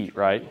out to eat,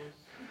 right?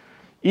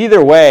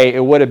 Either way,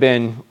 it would have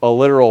been a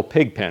literal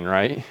pig pen,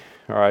 right?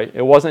 All right.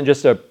 It wasn't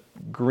just a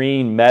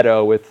green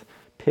meadow with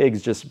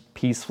pigs just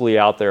peacefully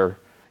out there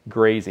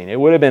grazing. It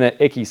would have been an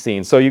icky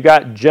scene. So you've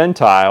got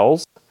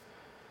Gentiles,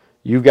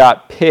 you've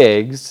got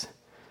pigs,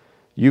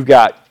 you've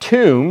got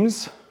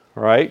tombs,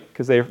 right?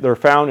 Because they're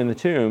found in the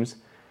tombs,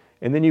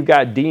 and then you've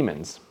got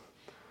demons.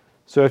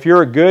 So if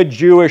you're a good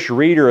Jewish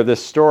reader of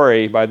this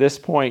story, by this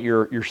point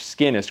your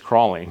skin is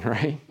crawling,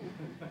 right?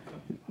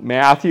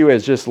 Matthew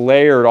has just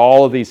layered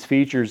all of these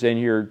features in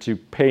here to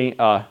paint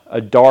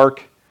a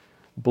dark,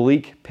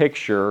 bleak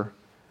picture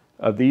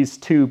of these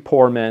 2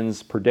 poor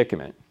men's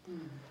predicament.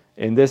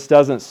 And this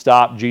doesn't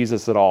stop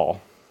Jesus at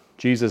all.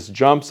 Jesus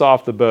jumps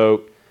off the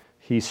boat,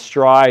 he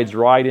strides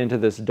right into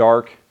this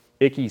dark,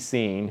 icky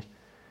scene,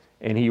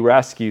 and he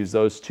rescues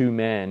those 2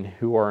 men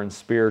who are in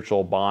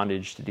spiritual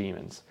bondage to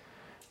demons.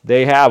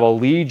 They have a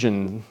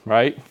legion,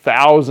 right?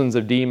 Thousands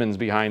of demons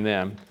behind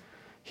them.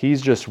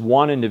 He's just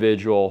one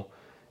individual,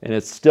 and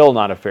it's still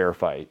not a fair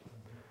fight.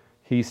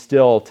 He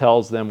still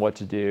tells them what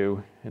to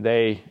do.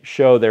 They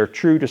show their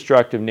true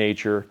destructive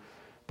nature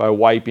by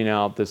wiping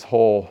out this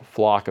whole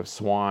flock of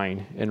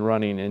swine and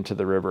running into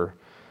the river.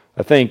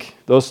 I think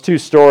those 2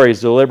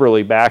 stories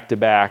deliberately back to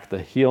back,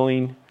 the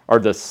healing or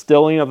the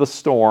stilling of the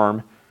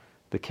storm,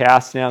 the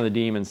casting out of the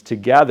demons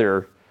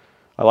together.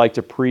 I like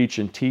to preach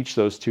and teach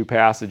those 2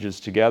 passages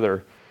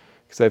together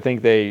because I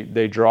think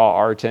they draw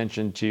our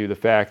attention to the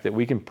fact that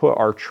we can put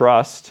our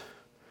trust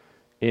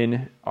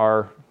in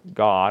our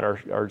God,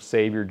 our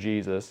Savior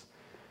Jesus,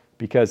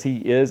 because He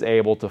is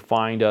able to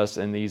find us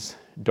in these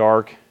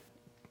dark,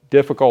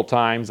 difficult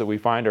times that we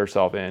find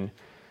ourselves in.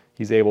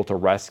 He's able to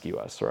rescue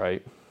us,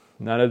 right?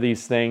 None of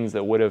these things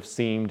that would have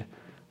seemed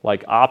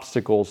like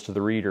obstacles to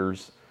the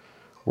readers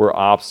were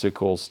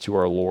obstacles to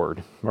our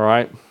Lord. All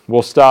right?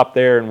 We'll stop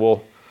there and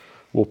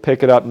we'll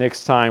pick it up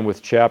next time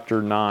with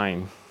chapter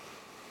 9.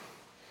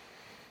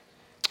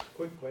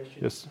 Quick question.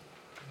 Yes.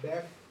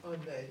 Back on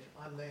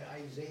the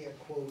Isaiah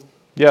quote.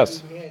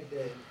 Yes. You had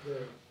the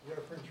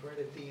reference right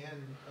at the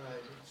end,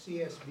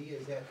 CSB,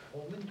 is that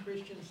Holman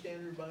Christian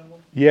Standard Bible?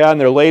 Yeah, in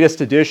their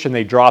latest edition,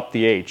 they dropped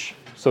the H.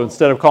 So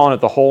instead of calling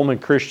it the Holman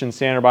Christian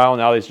Standard Bible,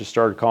 now they just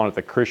started calling it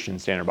the Christian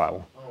Standard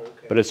Bible. Oh,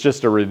 okay. But it's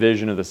just a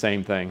revision of the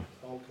same thing.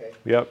 Okay.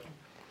 Yep.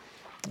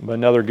 But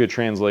another good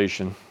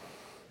translation.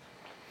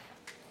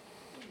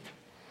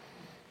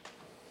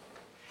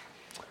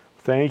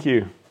 Thank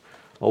you.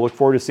 I'll look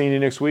forward to seeing you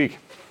next week.